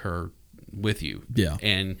can't take her with you. Yeah.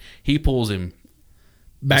 And he pulls him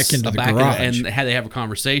back into the garage, and they have a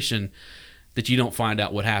conversation that you don't find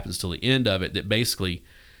out what happens till the end of it. That basically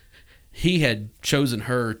he had chosen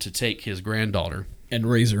her to take his granddaughter and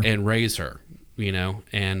raise her. You know,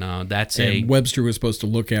 and Webster was supposed to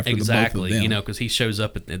look after the both of them. You know, because he shows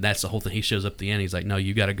up and that's the whole thing. He shows up at the end. He's like, no,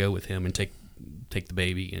 you got to go with him and take the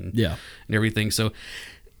baby and everything. So,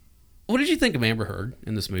 what did you think of Amber Heard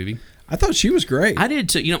in this movie? I thought she was great. I did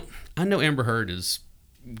too. You know, I know Amber Heard has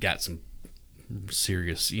got some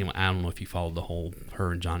serious. You know, I don't know if you followed the whole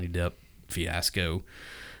her and Johnny Depp fiasco.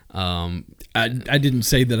 I didn't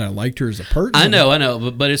say that I liked her as a person. I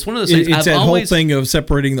know, but it's one of those things. It's whole thing of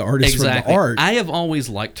separating the artist from the art. I have always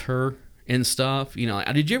liked her and stuff. You know,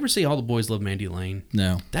 did you ever see All the Boys Love Mandy Lane?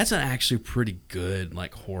 No. That's an actually pretty good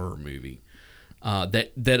like horror movie.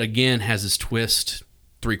 That again has this twist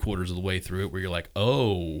 3/4 of the way through it where you're like,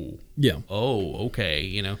 oh, okay,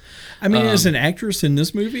 you know. I mean, as an actress in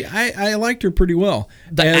this movie, I liked her pretty well.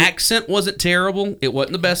 The accent wasn't terrible. It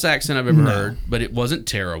wasn't the best accent I've ever heard, but it wasn't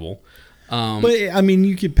terrible. But I mean,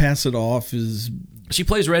 you could pass it off as she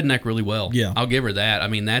plays redneck really well. Yeah, I'll give her that. I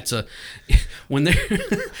mean, that's when they're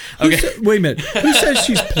okay. Wait a minute, who says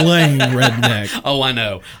she's playing redneck? Oh, I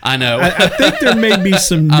know. I think there may be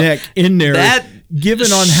some neck in there.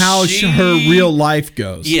 Given on how her real life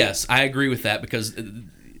goes. Yes, I agree with that because,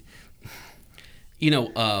 you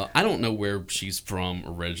know, I don't know where she's from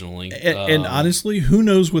originally. And honestly, who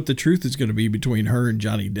knows what the truth is going to be between her and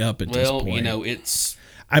Johnny Depp at this point. Well, you know, it's...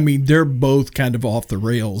 I mean, they're both kind of off the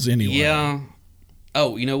rails anyway. Yeah.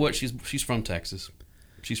 Oh, you know what? She's from Texas.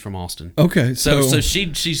 She's from Austin. Okay, so she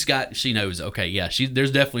knows. Okay, yeah,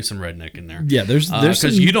 there's definitely some redneck in there. Yeah, there's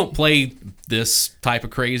because you don't play this type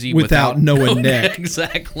of crazy without knowing neck.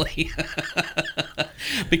 Exactly.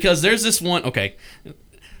 Because there's this one. Okay,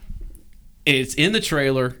 it's in the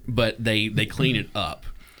trailer, but they clean it up.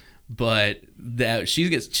 But that she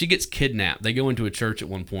gets kidnapped. They go into a church at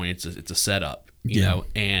one point. It's a setup, you know,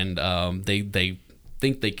 and they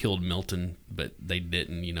think they killed Milton, but they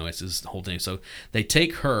didn't. You know, it's this whole thing. So they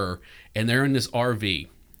take her, and they're in this RV,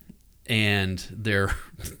 and they're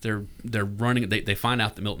running. They find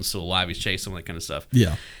out that Milton's still alive. He's chased them, that kind of stuff.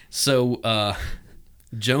 Yeah. So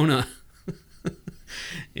Jonah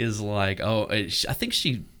is like, oh, I think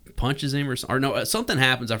she punches him or no, something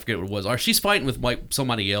happens. I forget what it was. Or she's fighting with like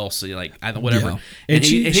somebody else, like whatever. Yeah. And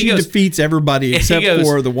she defeats everybody except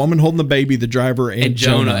for the woman holding the baby, the driver, and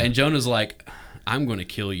Jonah. And Jonah's like, I'm going to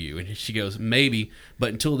kill you. And she goes, maybe, but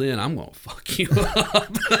until then, I'm going to fuck you up.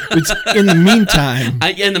 In the meantime.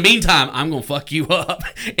 I'm going to fuck you up.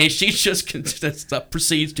 And she just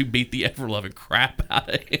proceeds to beat the ever-loving crap out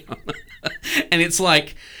of him. And it's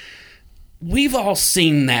like, we've all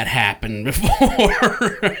seen that happen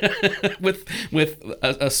before with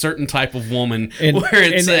a certain type of woman. And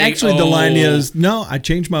actually, the line is, no, I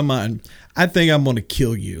changed my mind. I think I'm going to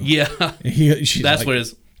kill you. Yeah. She's That's like, what it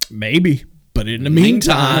is. Maybe, but in the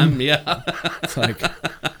meantime, yeah. it's like,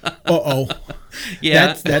 uh-oh.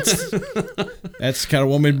 Yeah. That's the kind of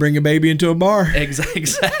woman bring a baby into a bar.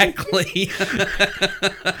 Exactly.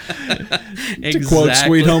 To quote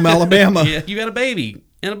Sweet Home Alabama. Yeah, you got a baby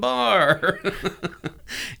in a bar.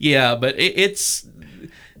 Yeah, but it's.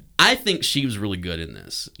 I think she was really good in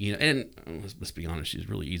this, and let's be honest, she's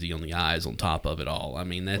really easy on the eyes. On top of it all, I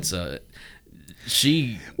mean, that's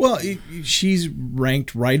she. Well, she's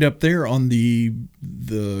ranked right up there on the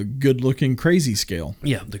good-looking crazy scale.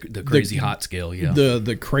 Yeah, the crazy hot scale. Yeah,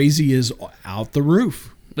 the crazy is out the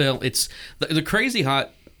roof. Well, it's the crazy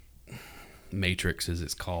hot matrix, as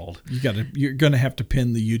it's called. You're gonna have to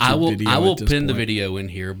pin the YouTube video. I will pin the video in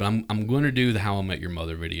here, but I'm going to do the How I Met Your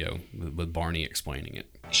Mother video with Barney explaining it.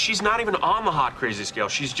 She's not even on the hot crazy scale.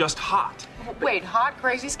 She's just hot. Wait, hot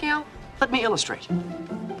crazy scale? Let me illustrate.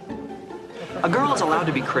 A girl is allowed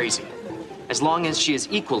to be crazy as long as she is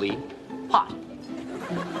equally hot.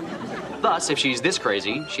 Thus, if she's this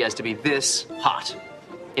crazy, she has to be this hot.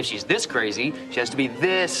 If she's this crazy, she has to be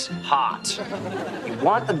this hot. You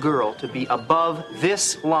want a girl to be above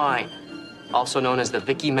this line, also known as the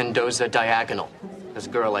Vicky Mendoza diagonal. This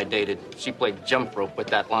girl I dated, she played jump rope with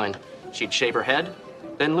that line. She'd shave her head,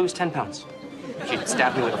 then lose 10 pounds. She'd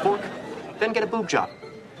stab me with a fork, then get a boob job.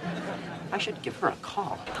 I should give her a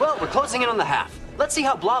call. Well, we're closing in on the half. Let's see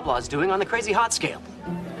how Blah Blah's doing on the crazy hot scale.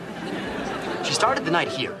 She started the night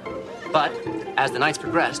here, but as the nights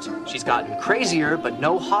progressed, she's gotten crazier but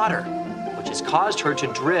no hotter, which has caused her to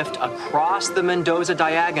drift across the Mendoza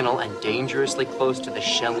diagonal and dangerously close to the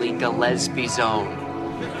Shelley Gillespie zone.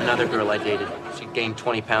 Another girl I dated, she gained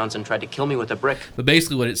 20 pounds and tried to kill me with a brick. But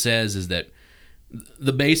basically what it says is that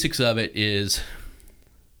the basics of it is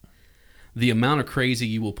the amount of crazy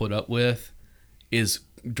you will put up with is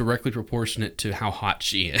directly proportionate to how hot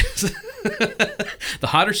she is. The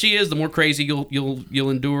hotter she is, the more crazy you'll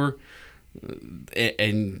endure,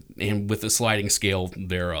 and with the sliding scale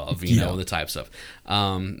thereof, you know, the type stuff.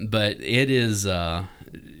 But it is,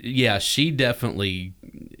 she definitely,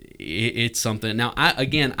 it's something. Now,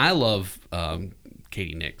 I love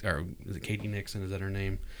Katie Nixon, or is it Katie Nixon? Is that her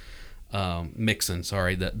name? Mixon,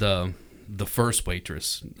 sorry, the first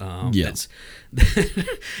waitress.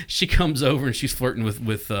 She comes over and she's flirting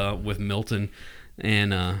with Milton,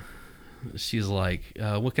 and she's like,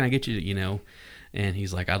 "What can I get you?" And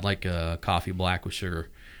he's like, "I'd like a coffee black with sugar."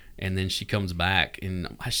 And then she comes back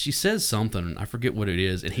and she says something, I forget what it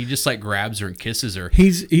is, and he just like grabs her and kisses her.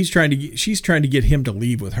 She's trying to get him to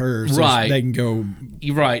leave with her, so right? They can go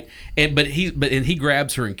right. And he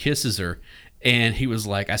grabs her and kisses her. And he was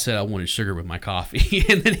like, I said I wanted sugar with my coffee.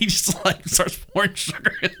 And then he just like starts pouring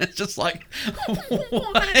sugar. And it's just like,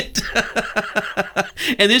 what?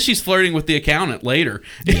 And then she's flirting with the accountant later,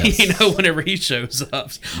 yes. Whenever he shows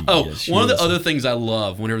up. One of the other things I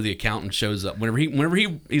love whenever the accountant shows up, whenever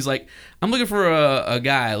he's like, I'm looking for a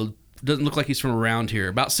guy who doesn't look like he's from around here,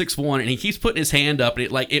 about 6'1", and he keeps putting his hand up,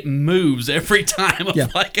 and it moves every time.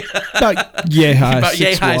 About yay high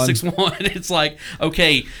 6'1". It's like,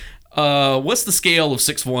 okay, what's the scale of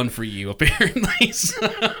 6'1" for you, apparently?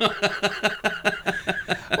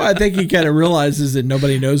 Well, I think he kind of realizes that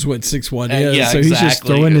nobody knows what 6'1" is, so exactly. He's just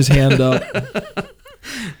throwing his hand up.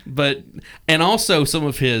 And also some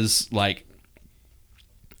of his, like,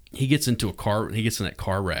 he gets in that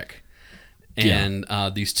car wreck, and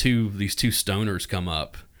these two stoners come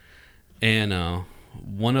up, and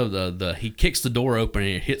one of he kicks the door open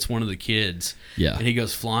and it hits one of the kids. Yeah. And he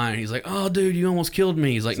goes flying. He's like, "Oh, dude, you almost killed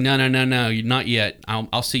me." He's like, No, you're not yet.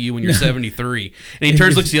 I'll see you when you're 73. And he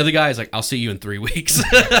turns, looks at the other guy. He's like, "I'll see you in 3 weeks."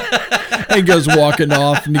 And he goes walking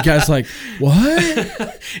off, and the guy's like, "What?"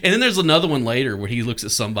 And then there's another one later where he looks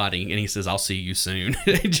at somebody and he says, "I'll see you soon."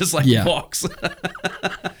 And he just walks.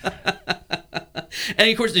 And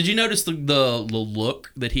of course, did you notice the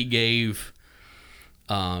look that he gave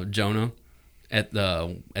Jonah at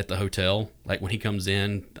the hotel, like when he comes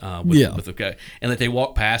in with the guy, and that they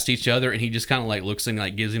walk past each other, and he just kind of like looks and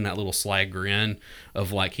like gives him that little sly grin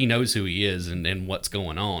of like he knows who he is and what's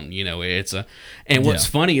going on. And what's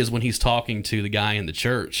funny is when he's talking to the guy in the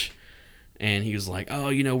church, and he was like, "Oh,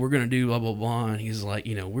 we're gonna do blah blah blah," and he's like,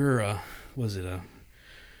 we're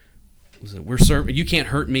you can't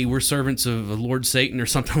hurt me. We're servants of the Lord Satan or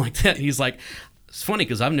something like that. And he's like, it's funny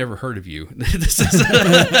because I've never heard of you. This is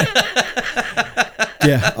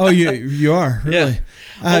yeah. Oh, you are really. Yeah.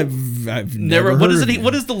 I've never. What heard is of it? you.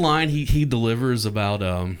 What is the line he delivers about?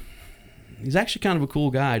 He's actually kind of a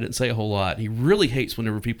cool guy. Didn't say a whole lot. He really hates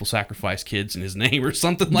whenever people sacrifice kids in his name or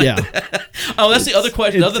something like that. Oh, that's the other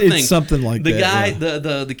question. The other thing, something like the that.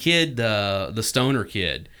 Guy, the kid, the stoner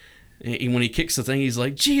kid. When he kicks the thing, he's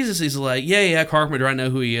like, Jesus. He's like, yeah, Carpenter. I know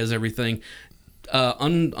who he is. Everything.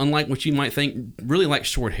 Unlike what you might think, really likes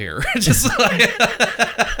short hair. Just like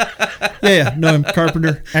no, I'm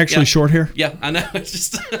Carpenter. Actually, short hair. Yeah, I know. It's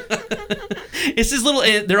just it's this little.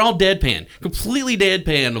 They're all deadpan, completely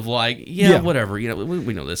deadpan of like, whatever. You know,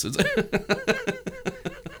 we know this is.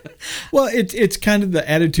 Well, it's kind of the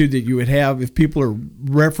attitude that you would have if people are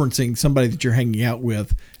referencing somebody that you're hanging out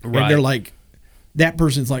with, and they're like, that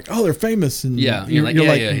person's like, oh, they're famous, and you're like,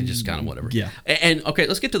 just kind of whatever. Yeah. And okay,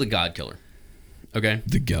 let's get to the God Killer. Okay,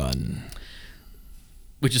 the gun,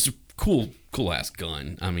 which is a cool ass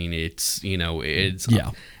gun. I mean, it's he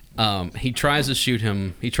tries to shoot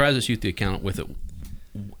him. He tries to shoot the accountant with it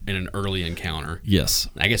in an early encounter. Yes,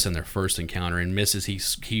 I guess in their first encounter, and misses. He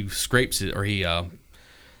scrapes it, or he what's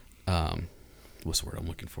the word I'm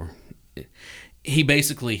looking for? He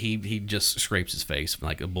basically he just scrapes his face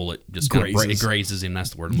like a bullet just grazes him. That's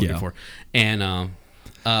the word I'm looking for. And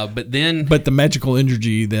but the magical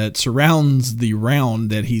energy that surrounds the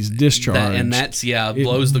round that he's discharged, and that's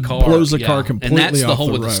blows the car, car completely, and that's the off whole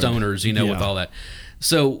the with road. the stoners, with all that.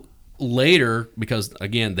 So later, because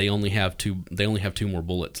again they only have two more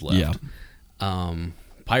bullets left. Yeah.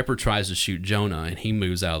 Piper tries to shoot Jonah, and he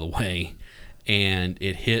moves out of the way, and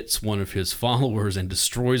it hits one of his followers and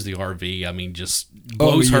destroys the RV. I mean, just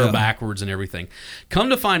blows her backwards and everything.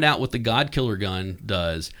 Come to find out what the God Killer gun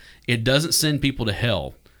does, it doesn't send people to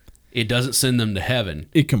hell. It doesn't send them to heaven.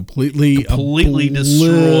 It completely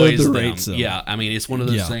destroys them. Yeah, I mean, it's one of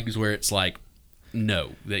those things where it's like,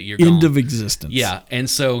 no, that you're end gone. Of existence. Yeah, and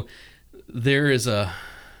so there is a...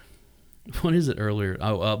 What is it earlier?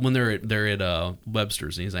 When they're at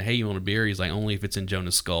Webster's, and he's like, "Hey, you want a beer?" He's like, "Only if it's in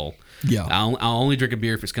Jonah's skull." Yeah, I'll only drink a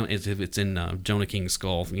beer if it's in Jonah King's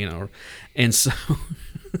skull, And so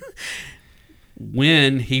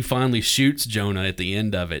when he finally shoots Jonah at the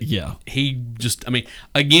end of it, he just,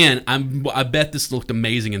 again, I bet this looked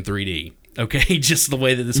amazing in 3D. Okay, just the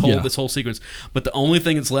way that this whole sequence, but the only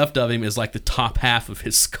thing that's left of him is like the top half of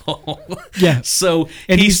his skull. Yeah. So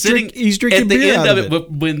and he's sitting. He's drinking at the beer end out of it.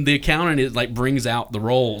 When the accountant brings out the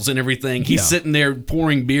rolls and everything, he's sitting there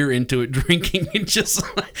pouring beer into it, drinking, and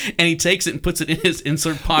he takes it and puts it in his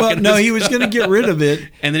insert pocket. Well, no, he was going to get rid of it,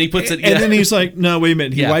 and then he puts it. And then he's like, "No, wait a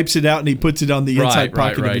minute." He wipes it out and he puts it on the inside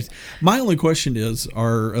pocket. Right. My only question is: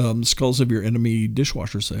 are skulls of your enemy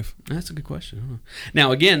dishwasher safe? That's a good question.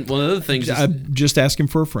 Now, again, one of the other things. I'm just asking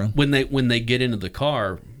for a friend. When they get into the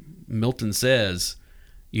car, Milton says,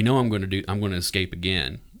 I'm going to escape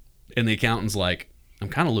again. And the accountant's like, I'm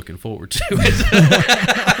kind of looking forward to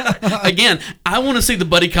it. Again, I want to see the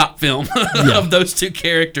buddy cop film of those two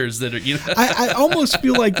characters that are, I almost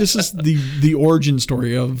feel like this is the origin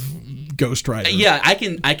story of Ghost Rider. Yeah, I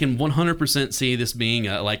can 100% see this being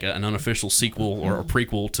like an unofficial sequel or a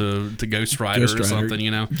prequel to Ghost Rider or something,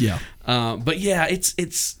 Yeah. But yeah,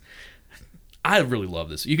 it's I really love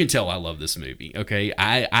this. You can tell I love this movie. Okay,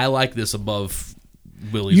 I like this above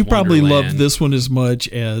Willy's Wonderland. You probably love this one as much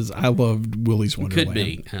as I loved Willy's Wonderland. Could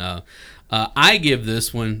be. I give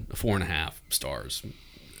this one 4.5 stars.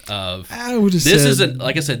 I would have said,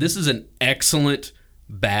 like I said, this is an excellent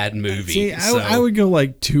bad movie. See, I would go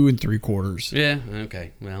like 2 3/4. Yeah.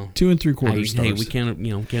 Okay. Well, 2 3/4 stars. Hey, we can't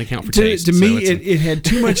account for taste. To me, it had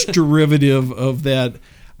too much derivative of that.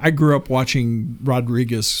 I grew up watching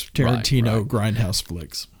Rodriguez Tarantino grindhouse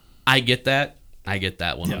flicks. I get that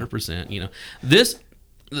 100%. This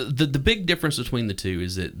the big difference between the two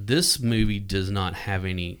is that this movie does not have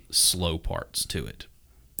any slow parts to it.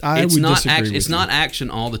 It's not action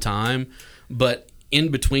all the time, but in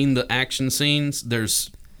between the action scenes, there's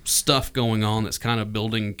stuff going on that's kind of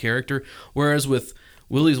building character. Whereas with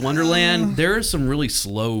Willy's Wonderland, there are some really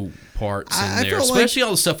slow parts in there, especially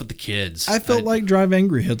all the stuff with the kids. I felt like Drive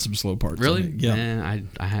Angry had some slow parts. Really? In it. Yeah.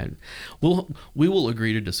 I had. Well, we will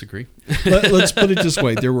agree to disagree. Let's put it this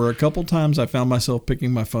way: there were a couple times I found myself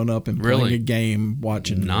picking my phone up and playing a game,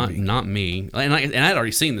 watching. Not me. And I'd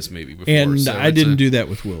already seen this movie before, and so I didn't do that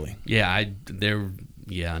with Willy. Yeah, I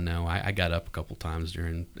got up a couple times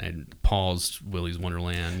and paused Willy's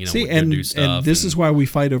Wonderland. See, do stuff. And this is why we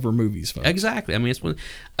fight over movies, folks. Exactly. I mean, it's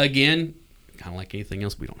again, kind of like anything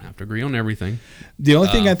else, we don't have to agree on everything. The only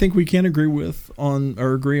thing I think we can agree on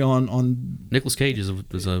Nicolas Cage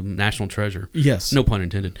is a national treasure. Yes, no pun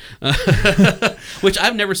intended. Which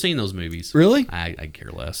I've never seen those movies. Really? I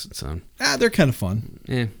care less. So they're kind of fun.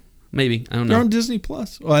 Yeah. Maybe. I don't They're know. on Disney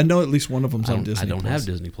Plus. Well, I know at least one of them's on Disney I don't Plus. have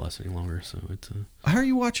Disney Plus any longer, so it's. How are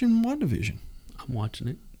you watching WandaVision? I'm watching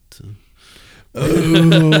it. So. Oh,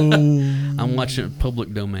 I'm watching it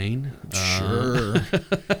public domain. sure.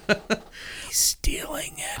 He's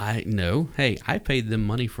stealing it. I know. Hey, I paid them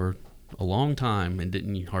money for a long time and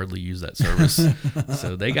didn't hardly use that service.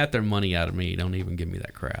 So they got their money out of me. Don't even give me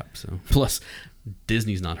that crap. So plus,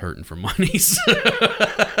 Disney's not hurting for money. So.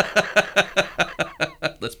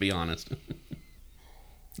 Let's be honest.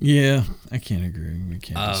 Yeah, I can't agree. I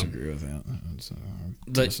can't disagree with that. So,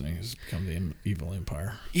 but- Disney has become the evil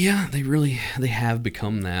empire. Yeah, they have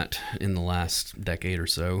become that in the last decade or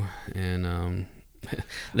so, and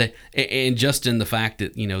and just in the fact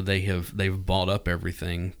that they've bought up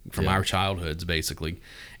everything from our childhoods basically,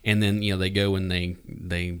 and then they go and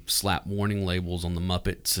they slap warning labels on the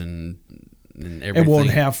Muppets and everything. And won't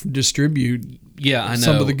half distribute. Yeah, I know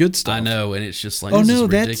some of the good stuff. I know, and it's just like, Oh this no, is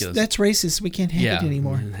ridiculous. that's racist. We can't have it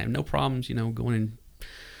anymore. and have no problems, going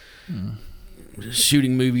and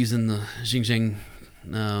shooting movies in the Xinjiang.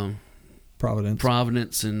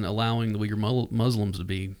 Providence. And allowing the Uyghur Muslims to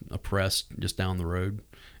be oppressed just down the road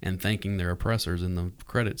and thanking their oppressors in the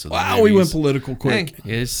credits of the Wow, movies. we went political quick.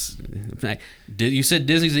 Hey, you said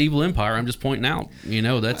Disney's the evil empire. I'm just pointing out,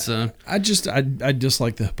 that's I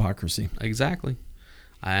dislike the hypocrisy. exactly.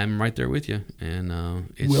 I am right there with you. And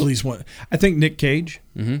it's Willie's one. I think Nick Cage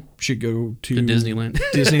should go to Disneyland.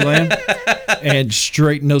 Disneyland and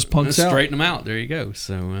straighten those punks out. Straighten them out. There you go.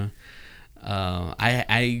 So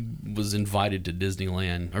I was invited to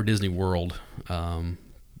Disneyland or Disney World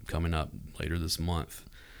coming up later this month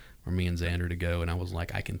for me and Xander to go, and I was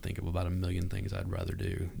like, I can think of about 1 million things I'd rather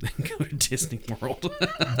do than go to Disney World.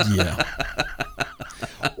 Yeah.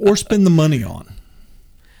 Or spend the money on.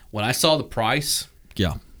 When I saw the price,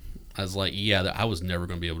 Yeah. I was like, yeah, I was never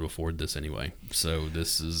going to be able to afford this anyway. So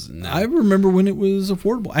this is I remember when it was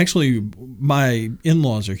affordable. Actually, my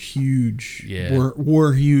in-laws are huge,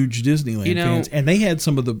 were huge Disneyland fans, and they had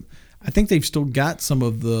some of the. I think they've still got some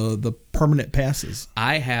of the permanent passes.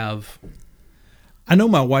 I know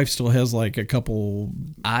my wife still has like a couple.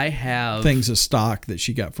 I have things of stock that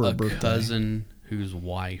she got for her birthday. A cousin whose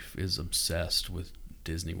wife is obsessed with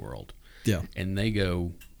Disney World. Yeah, and they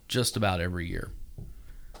go just about every year.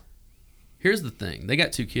 Here's the thing. They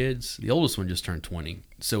got 2 kids. The oldest one just turned 20.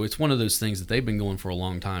 So it's one of those things that they've been going for a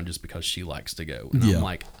long time just because she likes to go. And I'm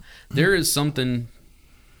like, there is something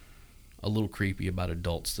a little creepy about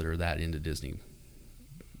adults that are that into Disney,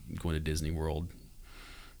 going to Disney World.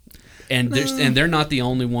 And they're not the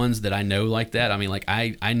only ones that I know like that. I mean, like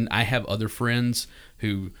I have other friends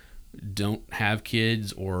who don't have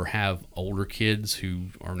kids or have older kids who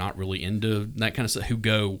are not really into that kind of stuff, who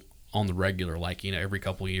go on the regular, like, every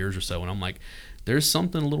couple of years or so. And I'm like, there's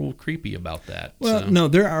something a little creepy about that. Well, no,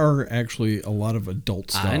 there are actually a lot of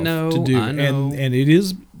adult stuff to do. I know. And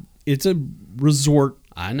it's a resort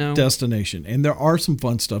destination. And there are some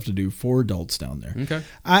fun stuff to do for adults down there. Okay.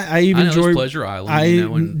 I even enjoy Pleasure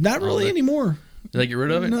Island. Not really anymore. Did they get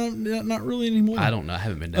rid of it? No, not really anymore. I don't know. I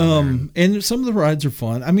haven't been down there. And some of the rides are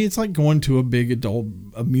fun. I mean, it's like going to a big adult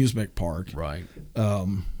amusement park. Right.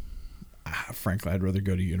 Frankly, I'd rather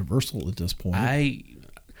go to Universal at this point.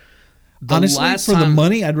 Honestly, for the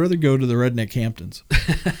money, I'd rather go to the Redneck Hamptons.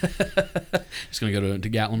 Just going to go to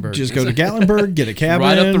Gatlinburg. Just go to Gatlinburg, get a cabin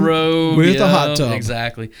right up the road with a hot tub.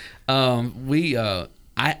 Exactly.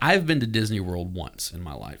 I've been to Disney World once in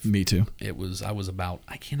my life. Me too. I was about,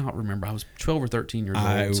 I cannot remember. I was 12 or 13 years old.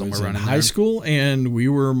 I was somewhere in around high school, and we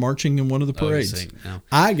were marching in one of the parades. See, no.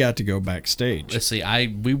 I got to go backstage. Let's see.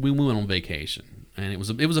 We went on vacation, and it was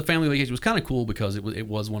a family vacation. It was kind of cool because it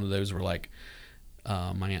was one of those where like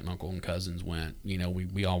my aunt and uncle and cousins went.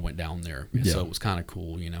 We all went down there, so it was kind of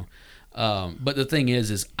cool. But the thing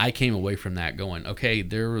is I came away from that going, okay,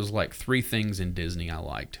 there was like 3 things in Disney I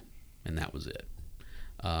liked, and that was it.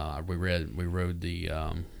 We rode the.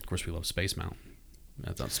 Of course, we love Space Mountain.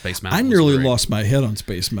 I thought Space Mountain. I nearly lost my head on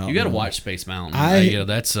Space Mountain. You got to watch Space Mountain.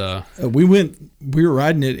 That's we were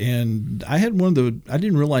riding it, and I had I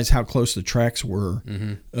didn't realize how close the tracks were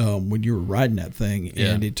when you were riding that thing,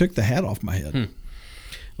 and it took the hat off my head.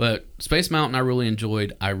 But Space Mountain, I really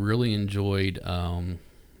enjoyed. It's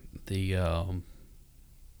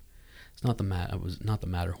not the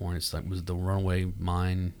Matterhorn. It was the Runaway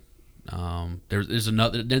Mine. There's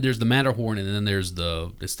the Matterhorn, and then there's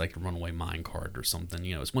it's like the Runaway Mine Cart or something.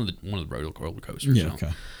 It's one of the roller coasters. Yeah. Okay.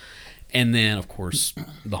 And then of course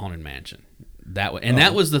the Haunted Mansion.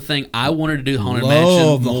 That was the thing I wanted to do. The Haunted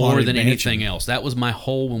Mansion more than anything else. That was my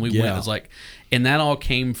whole when we went. It was like, and that all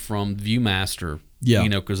came from Viewmaster Yeah. You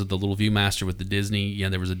know, because of the little Viewmaster with the Disney. Yeah,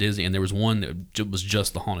 there was a Disney, and there was one that was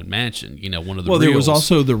just the Haunted Mansion. You know, one of the there was reels.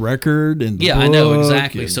 also the record and the Yeah, I know, book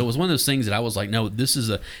exactly. and- So it was one of those things that I was like, no, this is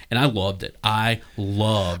and I loved it. I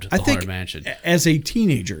loved the Haunted Mansion. As a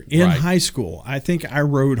teenager in Right. high school, I think I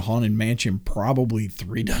rode Haunted Mansion probably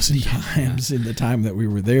 36 times in the time that we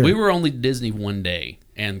were there. We were only at Disney one day,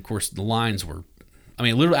 and of course the lines were. I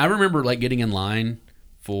mean, literally, I remember like getting in line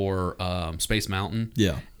for Space Mountain.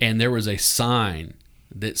 Yeah. And there was a sign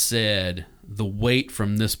that said the wait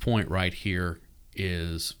from this point right here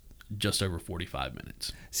is just over 45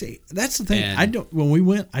 minutes. See, that's the thing. And- When we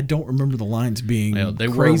went, I don't remember the lines being Yeah, they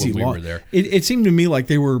were crazy when we long. were there. It seemed to me like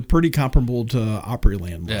they were pretty comparable to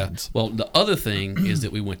Opryland Yeah. lines. Well, the other thing is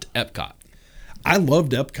that we went to Epcot. I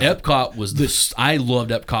loved Epcot. Epcot was I loved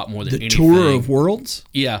Epcot more than The anything. Tour of Worlds.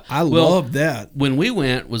 Yeah, I Well, loved that. When we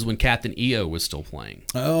went was when Captain EO was still playing.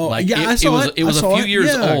 Oh, yeah, I saw it. It was I a saw few it, years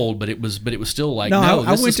yeah. old, but it was still like No, no.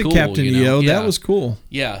 I This went is to cool, Captain you know? EO. Yeah. That was cool.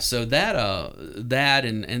 Yeah, so that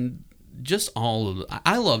and just all of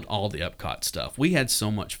I loved all the Epcot stuff. We had so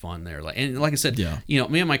much fun there. Like I said, Yeah. you know,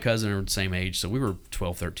 me and my cousin are the same age, so we were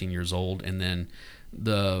 12, 13 years old, and then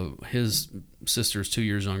his sister's 2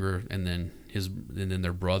 years younger, and then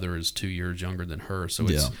their brother is 2 years younger than her. So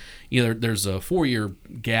it's there's a 4-year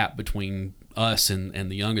gap between us and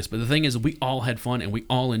the youngest. But the thing is, we all had fun and we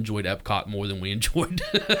all enjoyed Epcot more than we enjoyed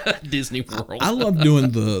Disney World. I love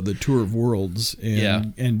doing the Tour of Worlds and Yeah.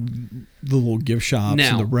 and the little gift shops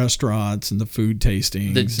Now, and the restaurants and the food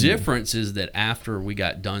tastings. The and- difference is that after we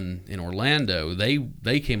got done in Orlando,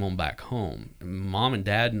 they came on back home. Mom and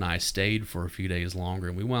Dad and I stayed for a few days longer,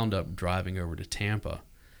 and we wound up driving over to Tampa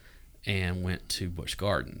and went to Busch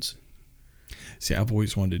Gardens. See, I've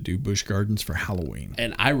always wanted to do Busch Gardens for Halloween.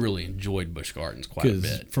 And I really enjoyed Busch Gardens quite a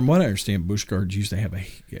Because bit. from what I understand, Busch Gardens used to have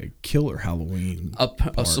a killer Halloween.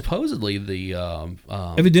 Supposedly the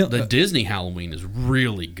Evidently- Disney Halloween is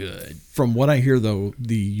really good. From what I hear, though,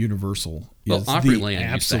 the Universal Well, is the Opryland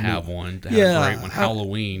used to absolute- have one. They had Yeah, a great one.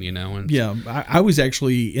 Halloween, you know. And, Yeah, I was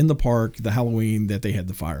actually in the park the Halloween that they had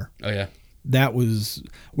the fire. Oh yeah. That was,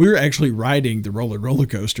 we were actually riding the roller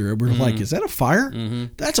coaster. We were like, is that a fire? Mm-hmm.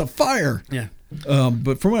 That's a fire. Yeah.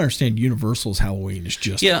 But from what I understand, Universal's Halloween is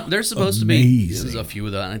just Yeah, there's supposed to be. This is amazing. a few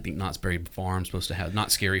of them. I think Knott's Berry Farm supposed to have. Not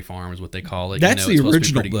Scary Farm is what they call it. That's you know, the it's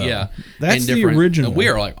supposed to be original, though. Yeah, That's and the different. original. We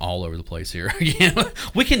are like all over the place here. Yeah,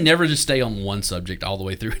 we can never just stay on one subject all the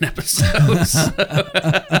way through an episode.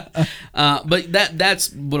 But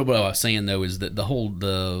that's what I was saying though, is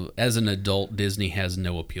that as an adult, Disney has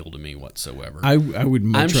no appeal to me whatsoever. I would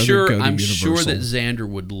much rather go to I'm Universal. sure that Xander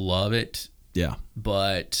would love it, Yeah.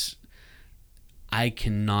 but I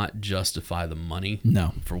cannot justify the money.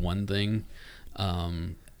 No. For one thing,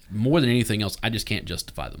 more than anything else, I just can't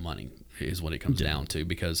justify the money is what it comes down to,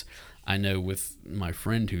 because I know with my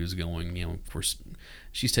friend who's going, you know, of course,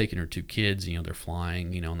 she's taking her 2 kids, you know, they're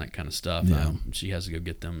flying, you know, and that kind of stuff. Yeah. She has to go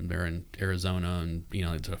get them. They're in Arizona, and, you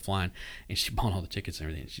know, they're flying, and she bought all the tickets and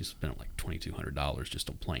everything. She spent like $2,200 just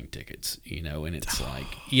on plane tickets, you know, and it's like,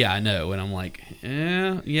 yeah, I know. And I'm like,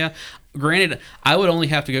 yeah. Granted, I would only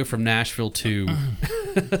have to go from Nashville to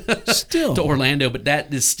Still. to Orlando, but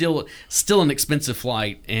that is still an expensive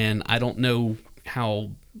flight, and I don't know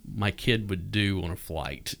how my kid would do on a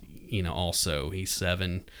flight. You know, also he's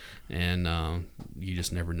 7, and you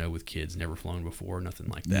just never know with kids. Never flown before, nothing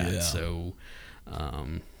like that. Yeah. So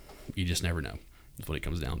you just never know. That's what it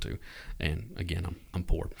comes down to. And again, I'm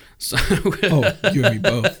poor, so Oh, you and me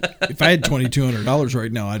both. If I had $2,200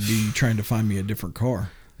 right now, I'd be trying to find me a different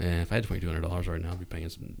car. yeah, if I had $2,200 right now, I'd be paying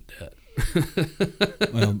some debt.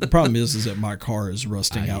 Well, the problem is that my car is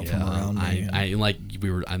rusting out from around me.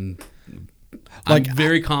 I'm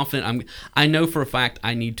very confident. I know for a fact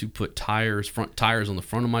I need to put front tires on the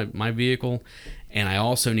front of my vehicle, and I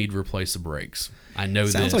also need to replace the brakes. I know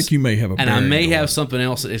Sounds this. like you may have a and I may bearing have on. something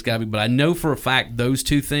else that it's got to be, but I know for a fact those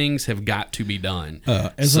 2 things have got to be done.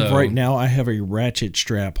 As of right now, I have a ratchet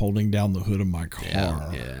strap holding down the hood of my car.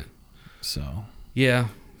 Yeah. So Yeah.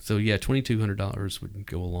 So yeah, $2,200 would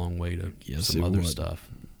go a long way to Yes, some it other would. stuff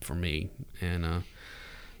for me. And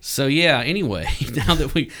so yeah. Anyway,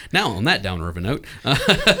 now on that downer of a note,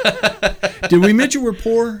 did we mention we're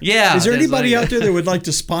poor? Yeah, Is there that's anybody like- out there that would like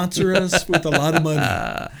to sponsor us with a lot of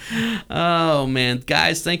money? oh man,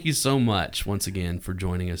 guys, thank you so much once again for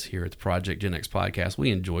joining us here at the Project Gen X podcast. We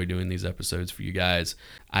enjoy doing these episodes for you guys.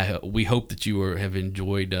 We hope that you have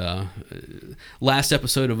enjoyed last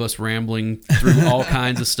episode of us rambling through all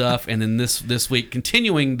kinds of stuff, and then this week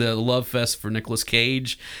continuing the love fest for Nicolas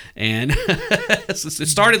Cage. And it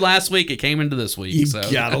started last week, it came into this week. You so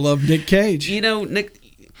gotta love Nick Cage. you know, Nick,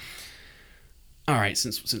 All right,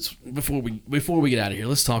 since before we get out of here,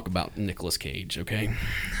 let's talk about Nicolas Cage, okay?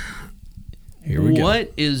 Here we go.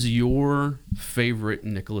 What is your favorite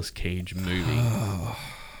Nicolas Cage movie?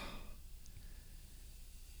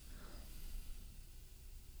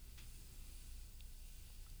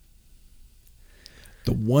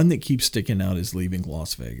 The one that keeps sticking out is Leaving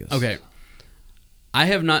Las Vegas. Okay. I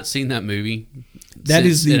have not seen that movie That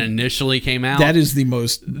since is the- it initially came out. That is the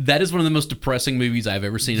most. That is one of the most depressing movies I've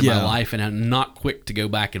ever seen in my Yeah. life, and I'm not quick to go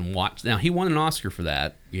back and watch. Now, he won an Oscar for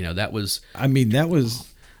that. That was I mean, that was.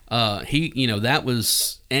 that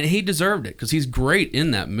was, and he deserved it because he's great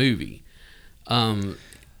in that movie.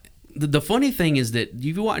 The funny thing is that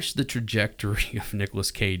you've watched the trajectory of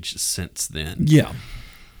Nicolas Cage since then. Yeah.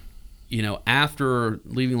 After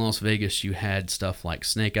Leaving Las Vegas, you had stuff like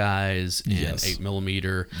Snake Eyes and Yes.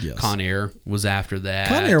 8mm. Yes. Con Air was after that.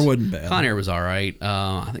 Con Air wasn't bad. Con Air was all right.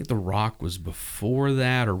 I think The Rock was before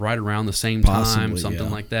that or right around the same time, Possibly, something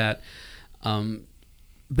yeah. like that.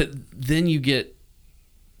 But then you get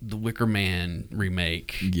the Wicker Man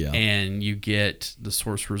remake, Yeah. and you get The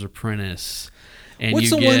Sorcerer's Apprentice. And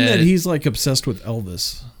What's you the get, one that he's like obsessed with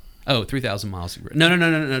Elvis? Oh, 3,000 Miles to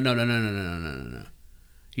Graceland. No.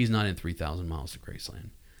 He's not in 3,000 Miles to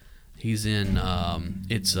Graceland. He's in,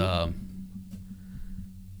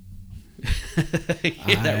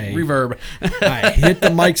 reverb. I hit the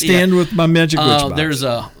mic stand with my magic witch box. There's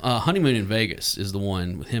a Honeymoon in Vegas is the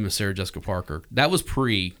one with him and Sarah Jessica Parker. That was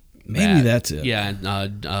pre. Maybe that's it. Yeah,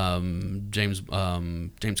 and James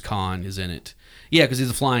Caan is in it. Yeah, because he's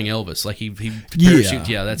a flying Elvis. Like he parachutes.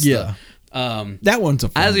 Yeah, that's yeah. That one's a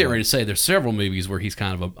fun I was getting one. ready to say there's several movies where he's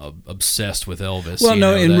kind of obsessed with Elvis. Well,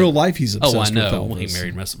 no, in real life he's obsessed I with know. Elvis. Well, he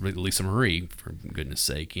married Lisa Marie, for goodness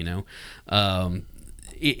sake, you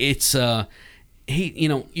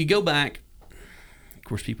go back. Of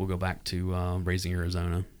course, people go back to Raising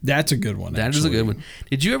Arizona. That's a good one. That is a good one.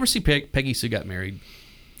 Did you ever see Peggy Sue Got Married?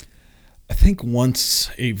 I think once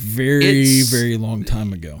a very long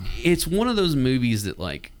time ago. It's one of those movies that,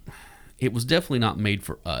 like, it was definitely not made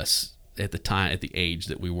for us at the time, at the age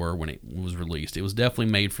that we were when it was released. It was definitely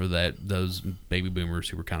made for those baby boomers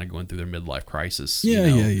who were kind of going through their midlife crisis. Yeah.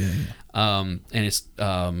 And it's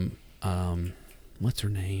what's her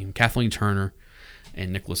name? Kathleen Turner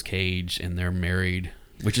and Nicolas Cage, and they're married.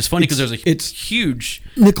 Which is funny because it's huge.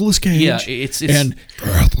 Nicolas Cage. Yeah, it's and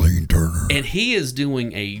Kathleen Turner. And he is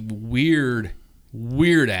doing a weird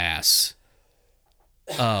ass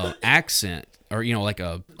accent, or like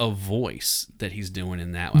a voice that he's doing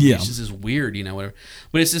in that one. Yeah. It's just this weird, whatever.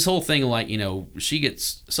 But it's this whole thing like, she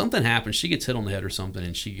gets something happens, she gets hit on the head or something,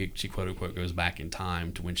 and she quote unquote goes back in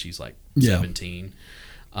time to when she's like 17.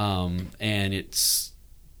 And it's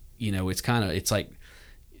it's like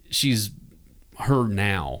she's her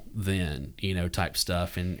now then type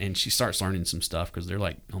stuff, and she starts learning some stuff because they're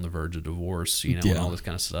like on the verge of divorce and all this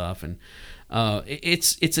kind of stuff, and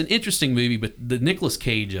it's an interesting movie, but the Nicolas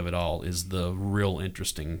Cage of it all is the real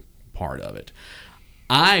interesting part of it.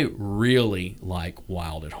 I really like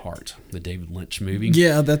Wild at Heart, the David Lynch movie.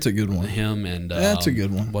 Yeah, that's a good one. Him and that's a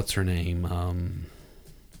good one. What's her name?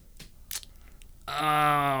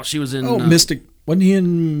 She was in Mystic. Wasn't he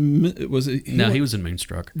in? Was it? He was in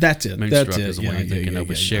Moonstruck. That's it. Moonstruck That's it. is the one you're thinking of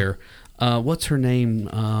with Cher. What's her name?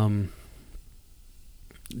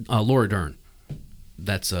 Laura Dern.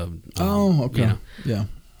 That's a. Okay. Yeah.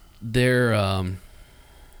 They're.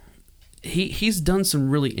 He's done some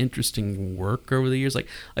really interesting work over the years. Like,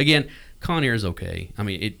 again, Con Air is okay. I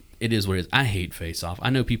mean, it is what it is. I hate Face Off.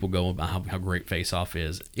 I know people go about how great Face Off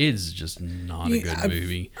is. It's just not a good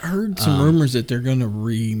movie. I've heard some rumors that they're going to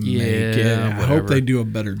remake it. I hope they do a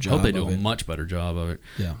better job. I hope they do of a it. much better job of it.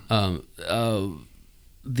 Yeah.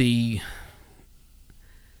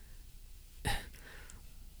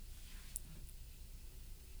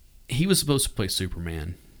 He was supposed to play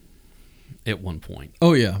Superman at one point.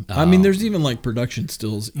 Oh yeah. I mean, there's even like production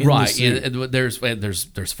stills in the suit. And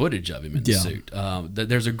there's footage of him in the suit.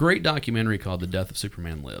 There's a great documentary called The Death of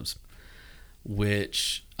Superman Lives,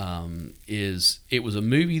 which it was a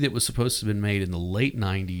movie that was supposed to have been made in the late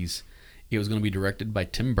 90s. It was going to be directed by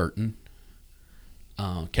Tim Burton.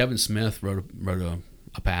 Kevin Smith wrote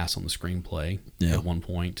a pass on the screenplay at one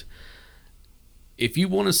point. If you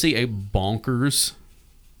want to see a bonkers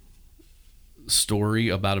story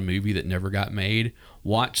about a movie that never got made,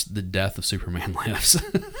 watch The Death of Superman Lives.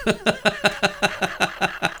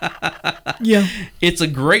 Yeah. It's a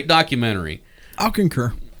great documentary. I'll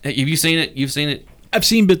concur. Have you seen it? You've seen it? I've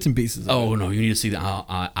seen bits and pieces. Oh no, you need to see that.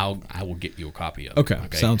 I will get you a copy of it. Okay,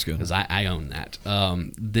 sounds good. Because I own that.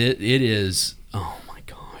 It is. Oh my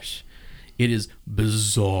gosh, it is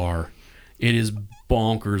bizarre. It is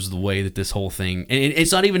bonkers the way that this whole thing, and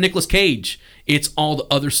it's not even Nicolas Cage. It's all the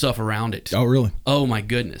other stuff around it. Oh, really? Oh my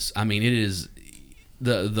goodness! I mean, it is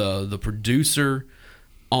the producer.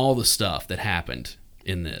 All the stuff that happened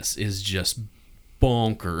in this is just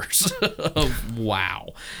bonkers.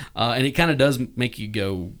 Wow, and it kind of does make you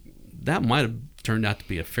go, that might have turned out to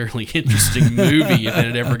be a fairly interesting movie if it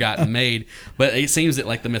had ever gotten made. But it seems that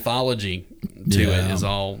like the mythology to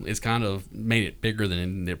it is kind of made it bigger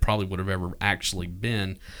than it probably would have ever actually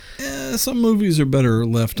been. Some movies are better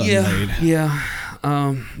left unmade.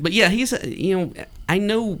 But yeah, he's I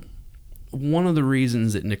know one of the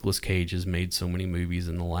reasons that Nicolas Cage has made so many movies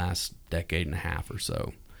in the last decade and a half or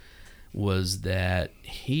so was that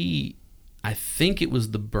I think it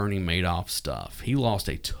was the Bernie Madoff stuff. He lost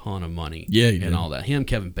a ton of money and all that.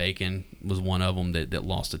 Kevin Bacon was one of them that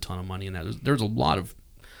lost a ton of money in that. There's a lot of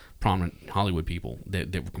prominent Hollywood people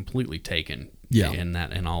that were completely taken in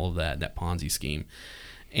that and all of that Ponzi scheme.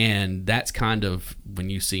 And that's kind of when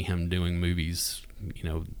you see him doing movies,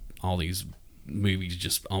 all these movies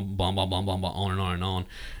just on and on and on.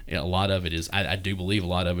 A lot of it is, I do believe a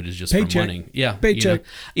lot of it is just paycheck. for money. Yeah. Paycheck.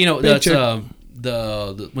 That's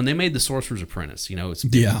the when they made The Sorcerer's Apprentice, it's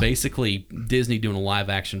basically Disney doing a live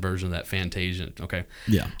action version of that Fantasia. Okay.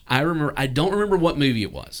 Yeah. I don't remember what movie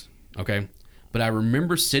it was. Okay. But I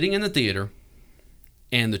remember sitting in the theater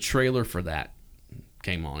and the trailer for that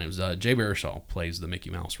came on. It was Jay Baruchel plays the Mickey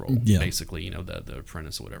Mouse role. Yeah. Basically, the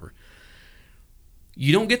apprentice or whatever.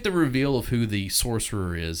 You don't get the reveal of who the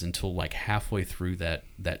sorcerer is until like halfway through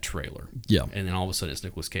that trailer. Yeah. And then all of a sudden it's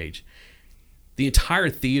Nicolas Cage. The entire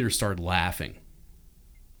theater started laughing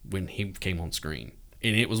when he came on screen.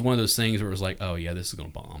 And it was one of those things where it was like, oh yeah, this is going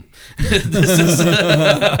to bomb. And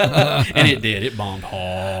it did. It bombed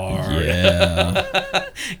hard. Yeah.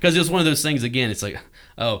 Because it was one of those things, again, it's like,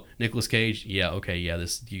 oh, Nicolas Cage, yeah, okay, yeah,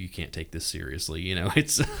 this you can't take this seriously.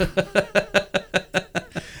 It's...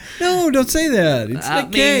 No, don't say that. It's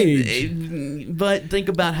Nick Cage. But think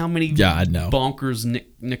about how many bonkers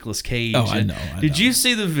Nicolas Cage. Oh, I know. Did you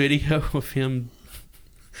see the video of him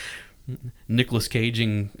Nicolas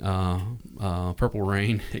Caging Purple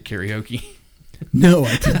Rain at karaoke? No,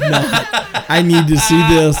 I did not. I need to see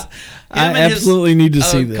this. I absolutely need to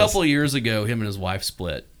see this. A couple of years ago, him and his wife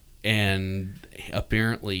split, and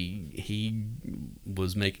apparently he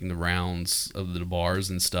was making the rounds of the bars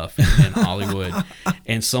and stuff in Hollywood,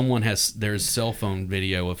 and there's cell phone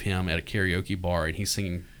video of him at a karaoke bar, and he's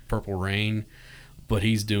singing Purple Rain, but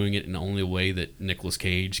he's doing it in the only way that Nicolas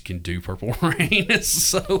Cage can do Purple Rain.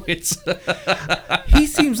 So it's he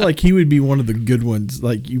seems like he would be one of the good ones.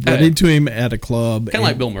 Like you run into him at a club, kind of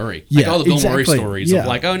like Bill Murray. Like all the Bill Murray stories of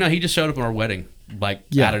like, oh no, he just showed up at our wedding,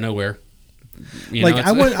 out of nowhere.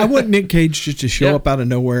 I want Nick Cage just to show up out of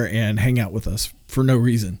nowhere and hang out with us for no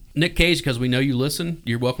reason. Nick Cage, because we know you listen,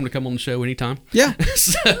 you're welcome to come on the show anytime. Yeah.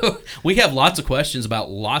 So we have lots of questions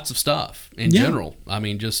about lots of stuff in general. I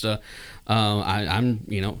mean, just I'm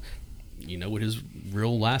you know what his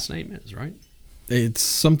real last name is, right? It's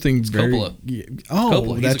something very Coppola.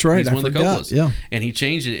 Coppola. That's right. He's I one of the forgot. Coppolas. Yeah. And he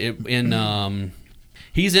changed it in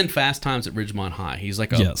he's in Fast Times at Ridgemont High. He's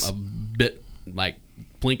like a bit like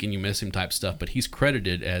blink and you miss him type stuff, but he's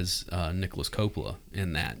credited as Nicolas Coppola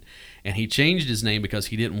in that. And he changed his name because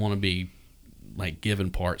he didn't want to be like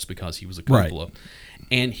given parts because he was a Coppola. Right.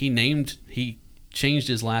 And he changed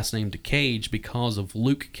his last name to Cage because of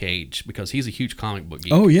Luke Cage, because he's a huge comic book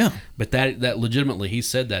geek. Oh yeah. But that legitimately, he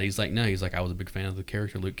said that. He's like, no, I was a big fan of the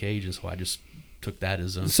character Luke Cage, and so I just took that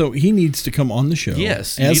as a... So he needs to come on the show.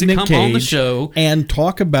 Yes, as Nick Cage on the show and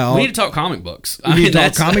talk about... We need to talk comic books. We need to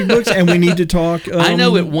talk comic books, and we need to talk... I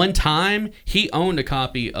know at one time he owned a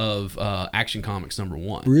copy of Action Comics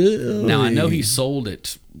 #1. Really? Now I know he sold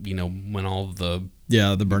it, when all the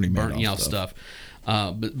Bernie Madoff stuff.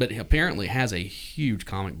 But apparently has a huge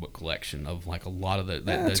comic book collection of like a lot of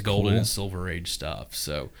the golden and silver age stuff.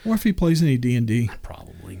 So, or if he plays any D&D,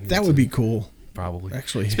 probably that would be cool. Probably,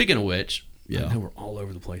 actually. Speaking of which, I know we're all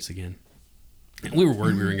over the place again. We were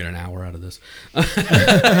worried we were gonna get an hour out of this.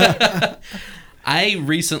 I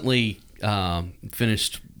recently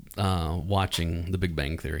finished watching The Big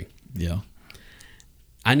Bang Theory. Yeah,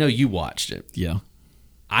 I know you watched it. Yeah,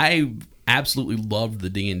 I absolutely loved the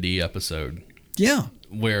D&D episode. Yeah,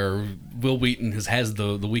 where Will Wheaton has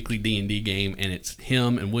the weekly D&D game, and it's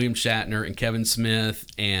him and William Shatner and Kevin Smith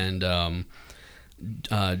and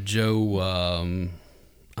Joe.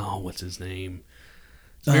 What's his name?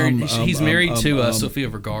 He's married to Sofia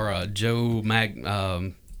Vergara. Joe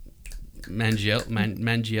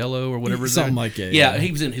Mangiello or whatever. Something like that. Yeah,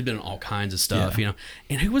 he's been in all kinds of stuff, Yeah.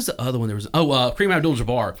 And who was the other one? There was Kareem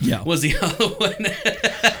Abdul-Jabbar. Yeah. Was the other one?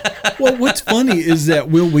 Well, what's funny is that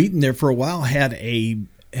Will Wheaton there for a while had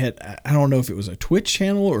I don't know if it was a Twitch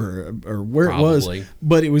channel or where Probably. it was,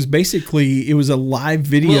 but it was a live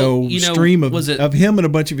video stream of him and a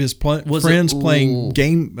bunch of his friends playing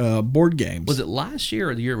board games. Was it last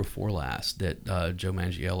year or the year before last that Joe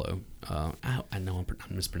Manganiello? I know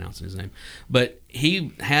I'm mispronouncing his name, but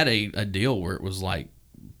he had a deal where it was like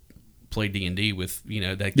play D&D with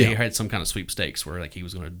they had some kind of sweepstakes where like he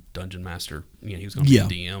was going to dungeon master, he was going to be a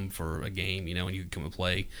DM for a game, and you could come and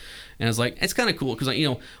play, and I was like, it's kind of cool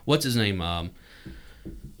because what's his name,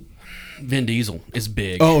 Vin Diesel is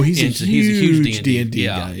big. Oh, he's a huge D&D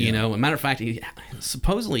guy. Yeah. As a matter of fact,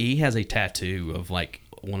 supposedly he has a tattoo of like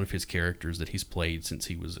one of his characters that he's played since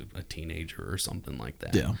he was a teenager or something like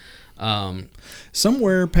that. Yeah.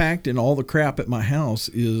 Somewhere packed in all the crap at my house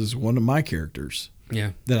is one of my characters.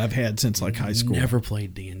 Yeah, that I've had since like high school. Never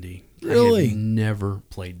played D&D. Really? I have never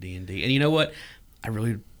played D&D. And you know what? I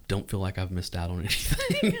really don't feel like I've missed out on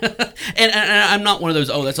anything. and I'm not one of those,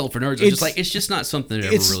 that's all for nerds. It's just not something that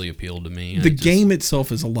ever really appealed to me. The game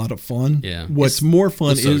itself is a lot of fun. Yeah. What's more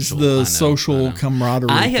fun is the social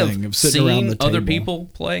camaraderie thing of sitting around the table. Other people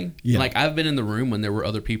play. Yeah. Like I've been in the room when there were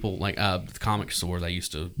other people, like the comic stores I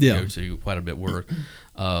used to go to quite a bit where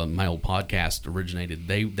my old podcast originated.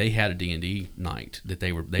 They had a D&D night that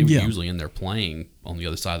they were usually in there playing on the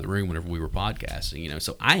other side of the room whenever we were podcasting.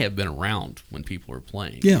 So I have been around when people are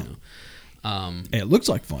playing. Yeah. It looks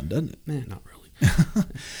like fun, doesn't it? Not really.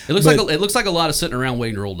 It looks like a lot of sitting around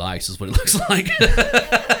waiting to roll dice is what it looks like.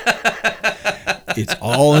 It's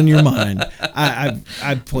all in your mind.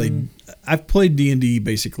 I've played D&D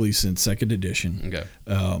basically since 2nd edition. Okay.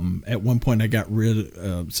 At one point, I got rid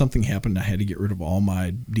of something happened. I had to get rid of all my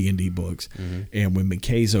D&D books, and when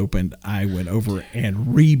McKay's opened, I went over and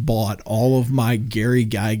rebought all of my Gary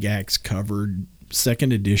Gygax covered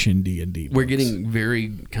 2nd edition D&D books. We're getting very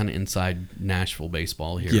kind of inside Nashville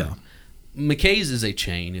baseball here. Yeah. McKay's is a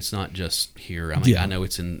chain. It's not just here. I know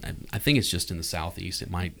it's in. I think it's just in the southeast. It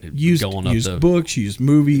might go on up use books, use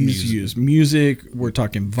movies, use music. We're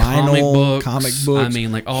talking vinyl, comic books. I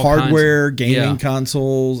mean, like all hardware, kinds of, gaming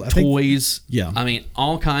consoles, toys. Yeah, I mean,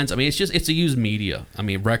 all kinds. I mean, it's a used media. I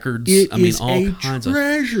mean, records. It I mean, is all kinds of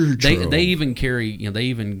treasure trove. They even carry. They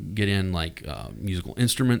even get in like musical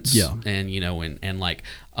instruments. Yeah, and and like.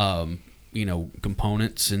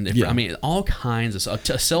 Components and Yeah. I mean all kinds of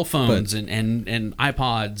stuff, cell phones and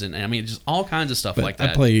iPods and I mean just all kinds of stuff like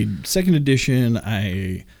that. I played 2nd edition.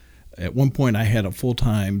 At one point I had a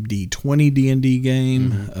full-time D20 D&D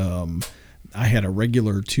game. I had a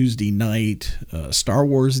regular Tuesday night Star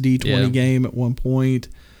Wars D20 game at one point.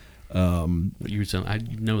 You were saying, I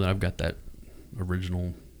know that I've got that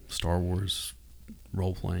original Star Wars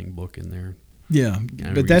role-playing book in there. Yeah,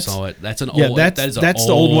 but that's an old. That's the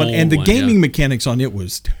old one, and the gaming mechanics on it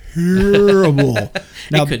was terrible.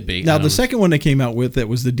 Now, it could be. Now the second one they came out with, that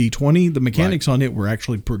was the D20. The mechanics on it were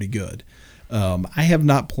actually pretty good. I have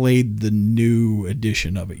not played the new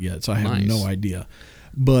edition of it yet, so I have no idea.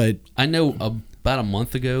 But I know about a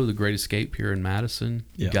month ago, The Great Escape here in Madison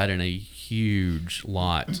got in a huge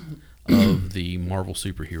lot of the Marvel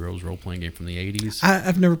Superheroes role-playing game from the 80s.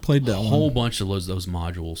 I've never played that one. A whole bunch of those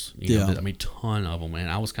modules. I mean, ton of them. And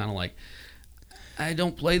I was kind of like, I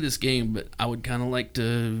don't play this game, but I would kind of like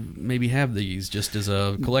to maybe have these just as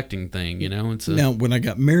a collecting thing, Now, when I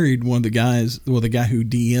got married, the guy who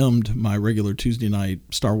DM'd my regular Tuesday night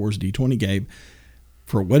Star Wars D20 game,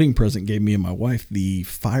 for a wedding present, gave me and my wife the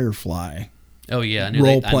Firefly. Oh yeah,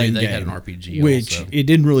 role-playing they game, had an RPG, which also. It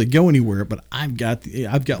didn't really go anywhere. But I've got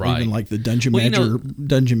even like the Dungeon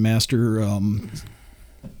Master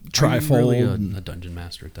trifold. Are you really a dungeon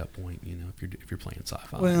master at that point? If you're playing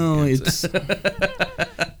sci-fi. Well, it's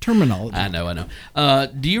terminology. I know.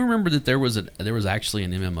 Do you remember that there was actually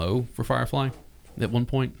an MMO for Firefly at one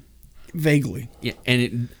point? Vaguely. Yeah, and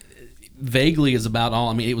it vaguely is about all.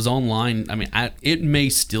 I mean, it was online. I mean, it may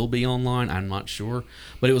still be online. I'm not sure,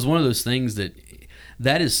 but it was one of those things that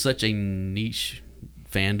is such a niche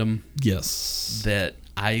fandom. Yes, that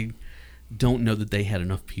I don't know that they had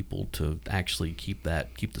enough people to actually keep the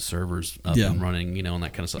servers up and running, and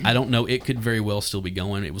that kind of stuff. I don't know. It could very well still be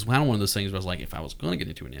going. It was kind of one of those things where I was like, if I was going to get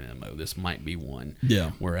into an MMO, this might be one.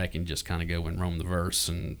 Yeah. Where I can just kind of go and roam the verse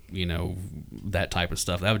and that type of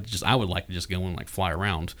stuff. I would like to just go and like fly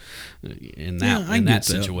around in that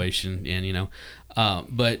situation, and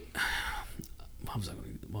but I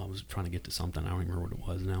was trying to get to something. I don't remember what it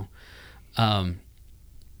was now.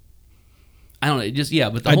 I don't know. It just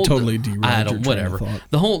but the I whole totally derailed I your don't train of whatever.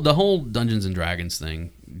 thought. The whole Dungeons and Dragons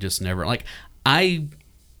thing just never like I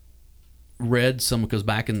read some because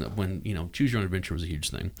back in when Choose Your Own Adventure was a huge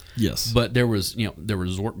thing. Yes. But there were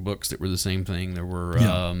Zork books that were the same thing. There were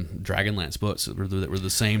Dragonlance books that were the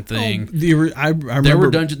same thing. I remember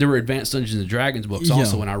There were Advanced Dungeons and Dragons books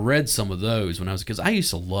also, and I read some of those when I was because I used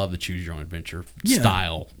to love the Choose Your Own Adventure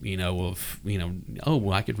style.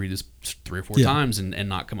 I could read this 3 or 4 times and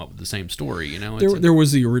not come up with the same story. There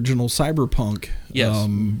was the original Cyberpunk Yes.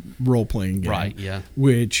 Role playing game, Right, yeah.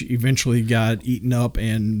 which eventually got eaten up,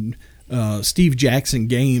 and Steve Jackson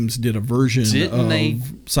Games did a version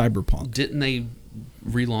Cyberpunk. Didn't they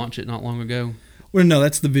relaunch it not long ago? Well, no,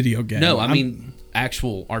 that's the video game. No, I mean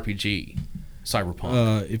actual RPG.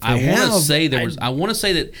 Cyberpunk. I want to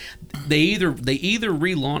say that they either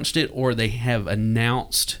relaunched it or they have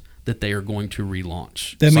announced that they are going to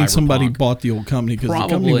relaunch. That means Cyberpunk. somebody bought the old company because the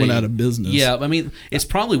company went out of business. Yeah, I mean it's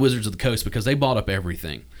probably Wizards of the Coast because they bought up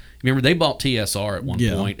everything. Remember they bought TSR at one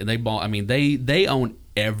point, and they bought. I mean they own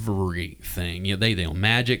everything. They own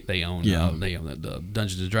Magic. They own the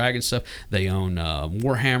Dungeons and Dragons stuff. They own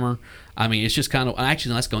Warhammer. I mean, it's just kind of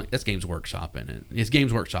actually that's Games Workshop in it. It's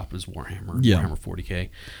Games Workshop is Warhammer. Warhammer 40K,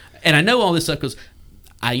 and I know all this stuff because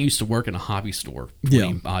I used to work in a hobby store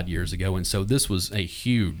 20 odd years ago, and so this was a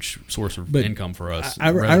huge source of income for us. I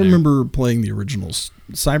remember playing the original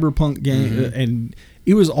Cyberpunk game, and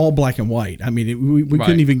it was all black and white. I mean, we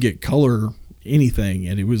couldn't even get color anything,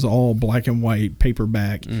 and it was all black and white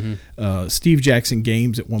paperback. Steve Jackson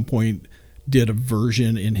Games at one point did a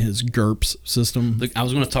version in his GURPS system. I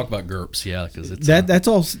was going to talk about GURPS, because it's that's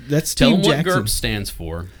all. That's tell Steve them Jackson. what GURPS stands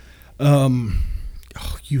for.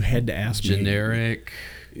 You had to ask me. Generic.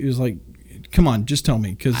 It was like, come on, just tell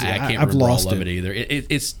me because I can't I've remember lost all of it either.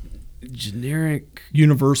 It's generic.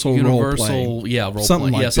 Universal role play. Role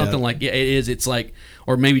something play. Like something that. like it is. It's like,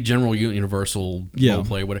 or maybe general universal role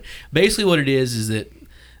play. Whatever. Basically, what it is that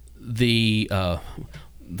the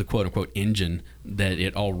quote unquote engine that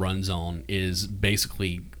it all runs on is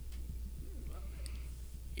basically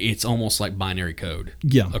it's almost like binary code.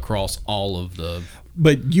 Across all of the.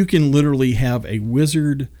 But you can literally have a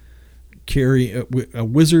wizard carry a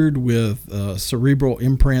wizard with cerebral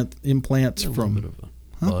implants from. A bit of a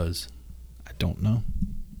buzz. I don't know.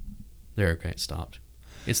 There, okay, it stopped.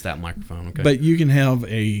 It's that microphone, okay. But you can have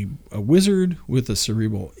a wizard with a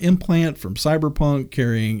cerebral implant from Cyberpunk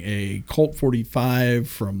carrying a Colt 45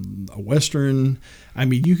 from a Western. I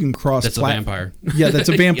mean, you can cross. That's a vampire. Yeah, that's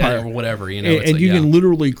a vampire. Or whatever, And you can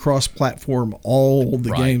literally cross-platform all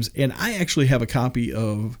the games. And I actually have a copy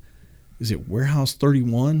of. Is it Warehouse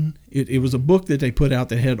 31? It was a book that they put out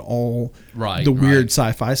that had all the weird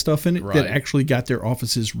sci-fi stuff in it that actually got their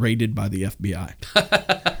offices raided by the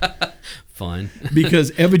FBI. Fun.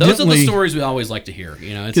 Because evidently... Those are the stories we always like to hear.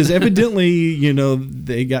 Because evidently,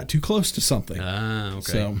 they got too close to something. Okay.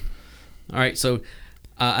 So, all right, so...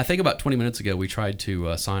 I think about 20 minutes ago we tried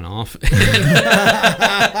to sign off, and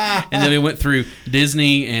then we went through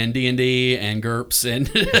Disney and D&D and GURPS and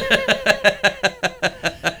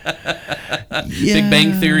Big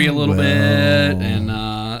Bang Theory a little bit, and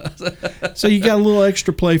so you got a little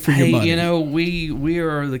extra play for your money. We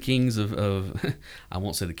are the kings of I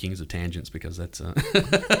won't say the kings of tangents because that's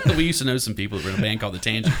we used to know some people that were in a band called the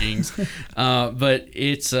Tangent Kings, but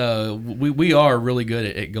it's we are really good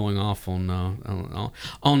at going off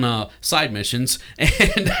on side missions,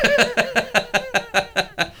 and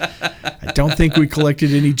I don't think we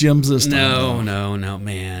collected any gems this time. No,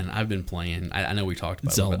 man. I've been playing. I know we talked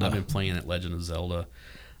about Zelda. it, but I've been playing at Legend of Zelda,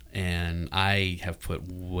 and I have put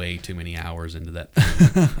way too many hours into that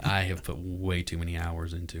thing. I have put way too many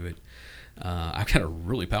hours into it. I've got a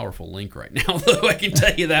really powerful Link right now, though. I can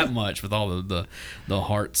tell you that much with all the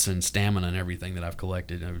hearts and stamina and everything that I've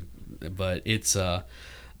collected. But it's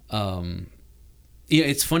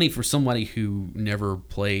it's funny for somebody who never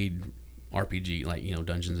played RPG, like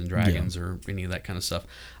Dungeons and Dragons or any of that kind of stuff.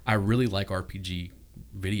 I really like RPG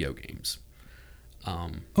video games.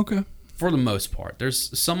 Okay. For the most part,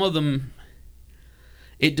 there's some of them.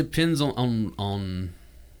 It depends on.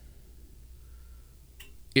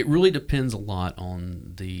 It really depends a lot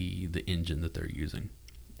on the engine that they're using.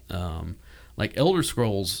 Like Elder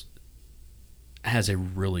Scrolls has a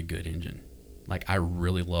really good engine. Like I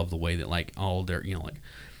really love the way that all their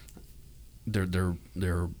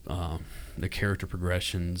the character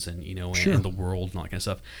progressions and and the world and all that kind of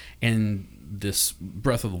stuff, and this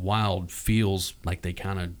Breath of the Wild feels like they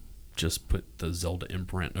kind of just put the Zelda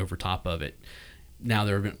imprint over top of it. Now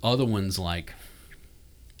there have been other ones like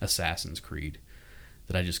Assassin's Creed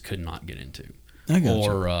that I just could not get into. I got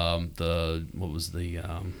or I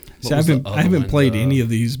haven't played any of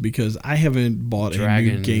these because I haven't bought a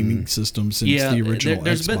new gaming system since the original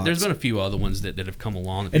Xbox. There's been a few other ones that have come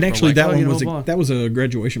along. And actually, that one was a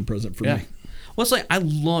graduation present for me. Well, it's like I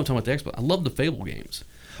love talking about the Xbox. I love the Fable games.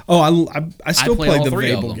 Oh, I still play the three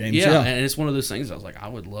Fable of them. games. Yeah, and it's one of those things. I was like, I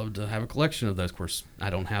would love to have a collection of those. Of course, I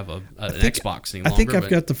don't have an Xbox any longer. I think I've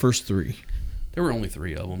got the first 3. There were only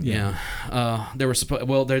 3 of them. Yeah. They were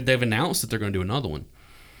they've announced that they're going to do another one,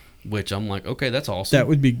 which I'm like, okay, that's awesome. That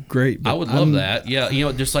would be great. I would love that. Yeah,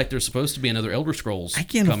 just like there's supposed to be another Elder Scrolls. I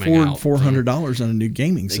can't afford $400 on a new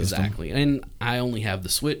gaming system. Exactly, and I only have the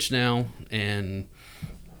Switch now, and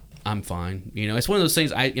I'm fine. It's one of those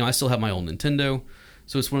things. I still have my old Nintendo,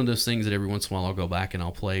 so it's one of those things that every once in a while I'll go back and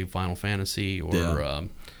I'll play Final Fantasy or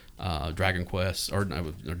Dragon Quest or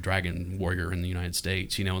Dragon Warrior in the United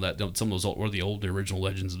States. That some of those or the original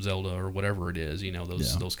Legends of Zelda or whatever it is.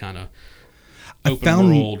 Those kind of open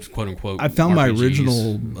world, quote unquote. I found RPGs. my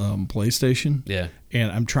original PlayStation. Yeah,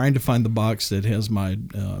 and I'm trying to find the box that has my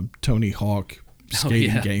Tony Hawk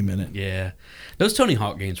skating game in it. Yeah, those Tony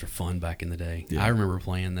Hawk games were fun back in the day. Yeah. I remember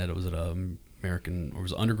playing that. It was at American, or it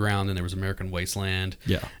was Underground, and there was American Wasteland.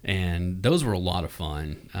 Yeah, and those were a lot of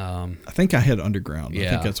fun. I think I had Underground. I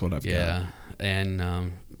think that's what I've got. Yeah,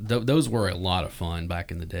 and those were a lot of fun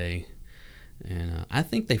back in the day. And I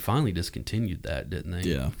think they finally discontinued that, didn't they?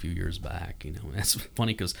 Yeah, a few years back. That's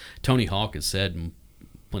funny because Tony Hawk has said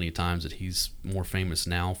plenty of times that he's more famous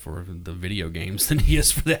now for the video games than he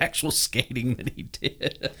is for the actual skating that he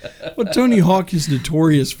did. Well, Tony Hawk is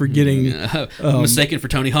notorious for getting mistaken for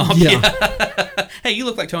Tony Hawk. Yeah. Hey, you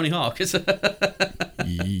look like Tony Hawk.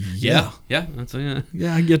 Yeah. That's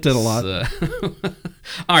yeah, I get that a lot.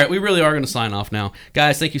 All right, we really are going to sign off now,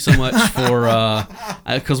 guys. Thank you so much for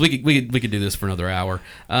because we could do this for another hour.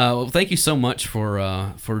 Well, thank you so much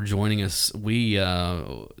for joining us. We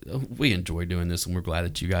enjoy doing this, and we're glad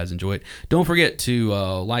that you guys enjoy it. Don't forget to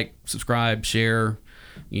like, subscribe, share.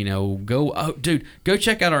 Go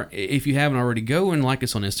check out if you haven't already, go and like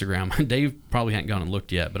us on Instagram. Dave probably hadn't gone and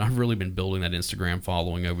looked yet, but I've really been building that Instagram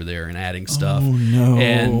following over there and adding stuff. Oh no.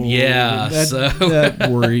 And that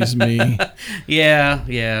worries me.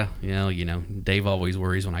 Yeah. Dave always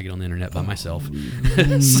worries when I get on the internet by myself.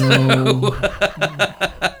 No.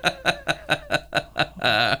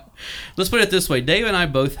 Let's put it this way. Dave and I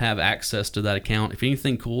both have access to that account. If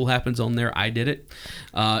anything cool happens on there, I did it.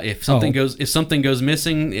 If something goes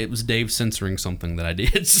missing, it was Dave censoring something that I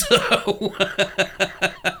did. So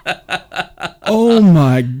oh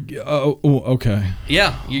my. Oh, okay.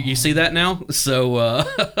 Yeah, you see that now? So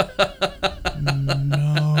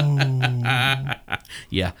no.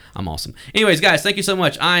 Yeah, I'm awesome. Anyways, guys, thank you so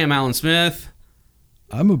much. I am Alan Smith.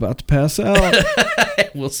 I'm about to pass out.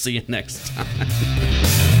 We'll see you next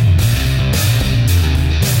time.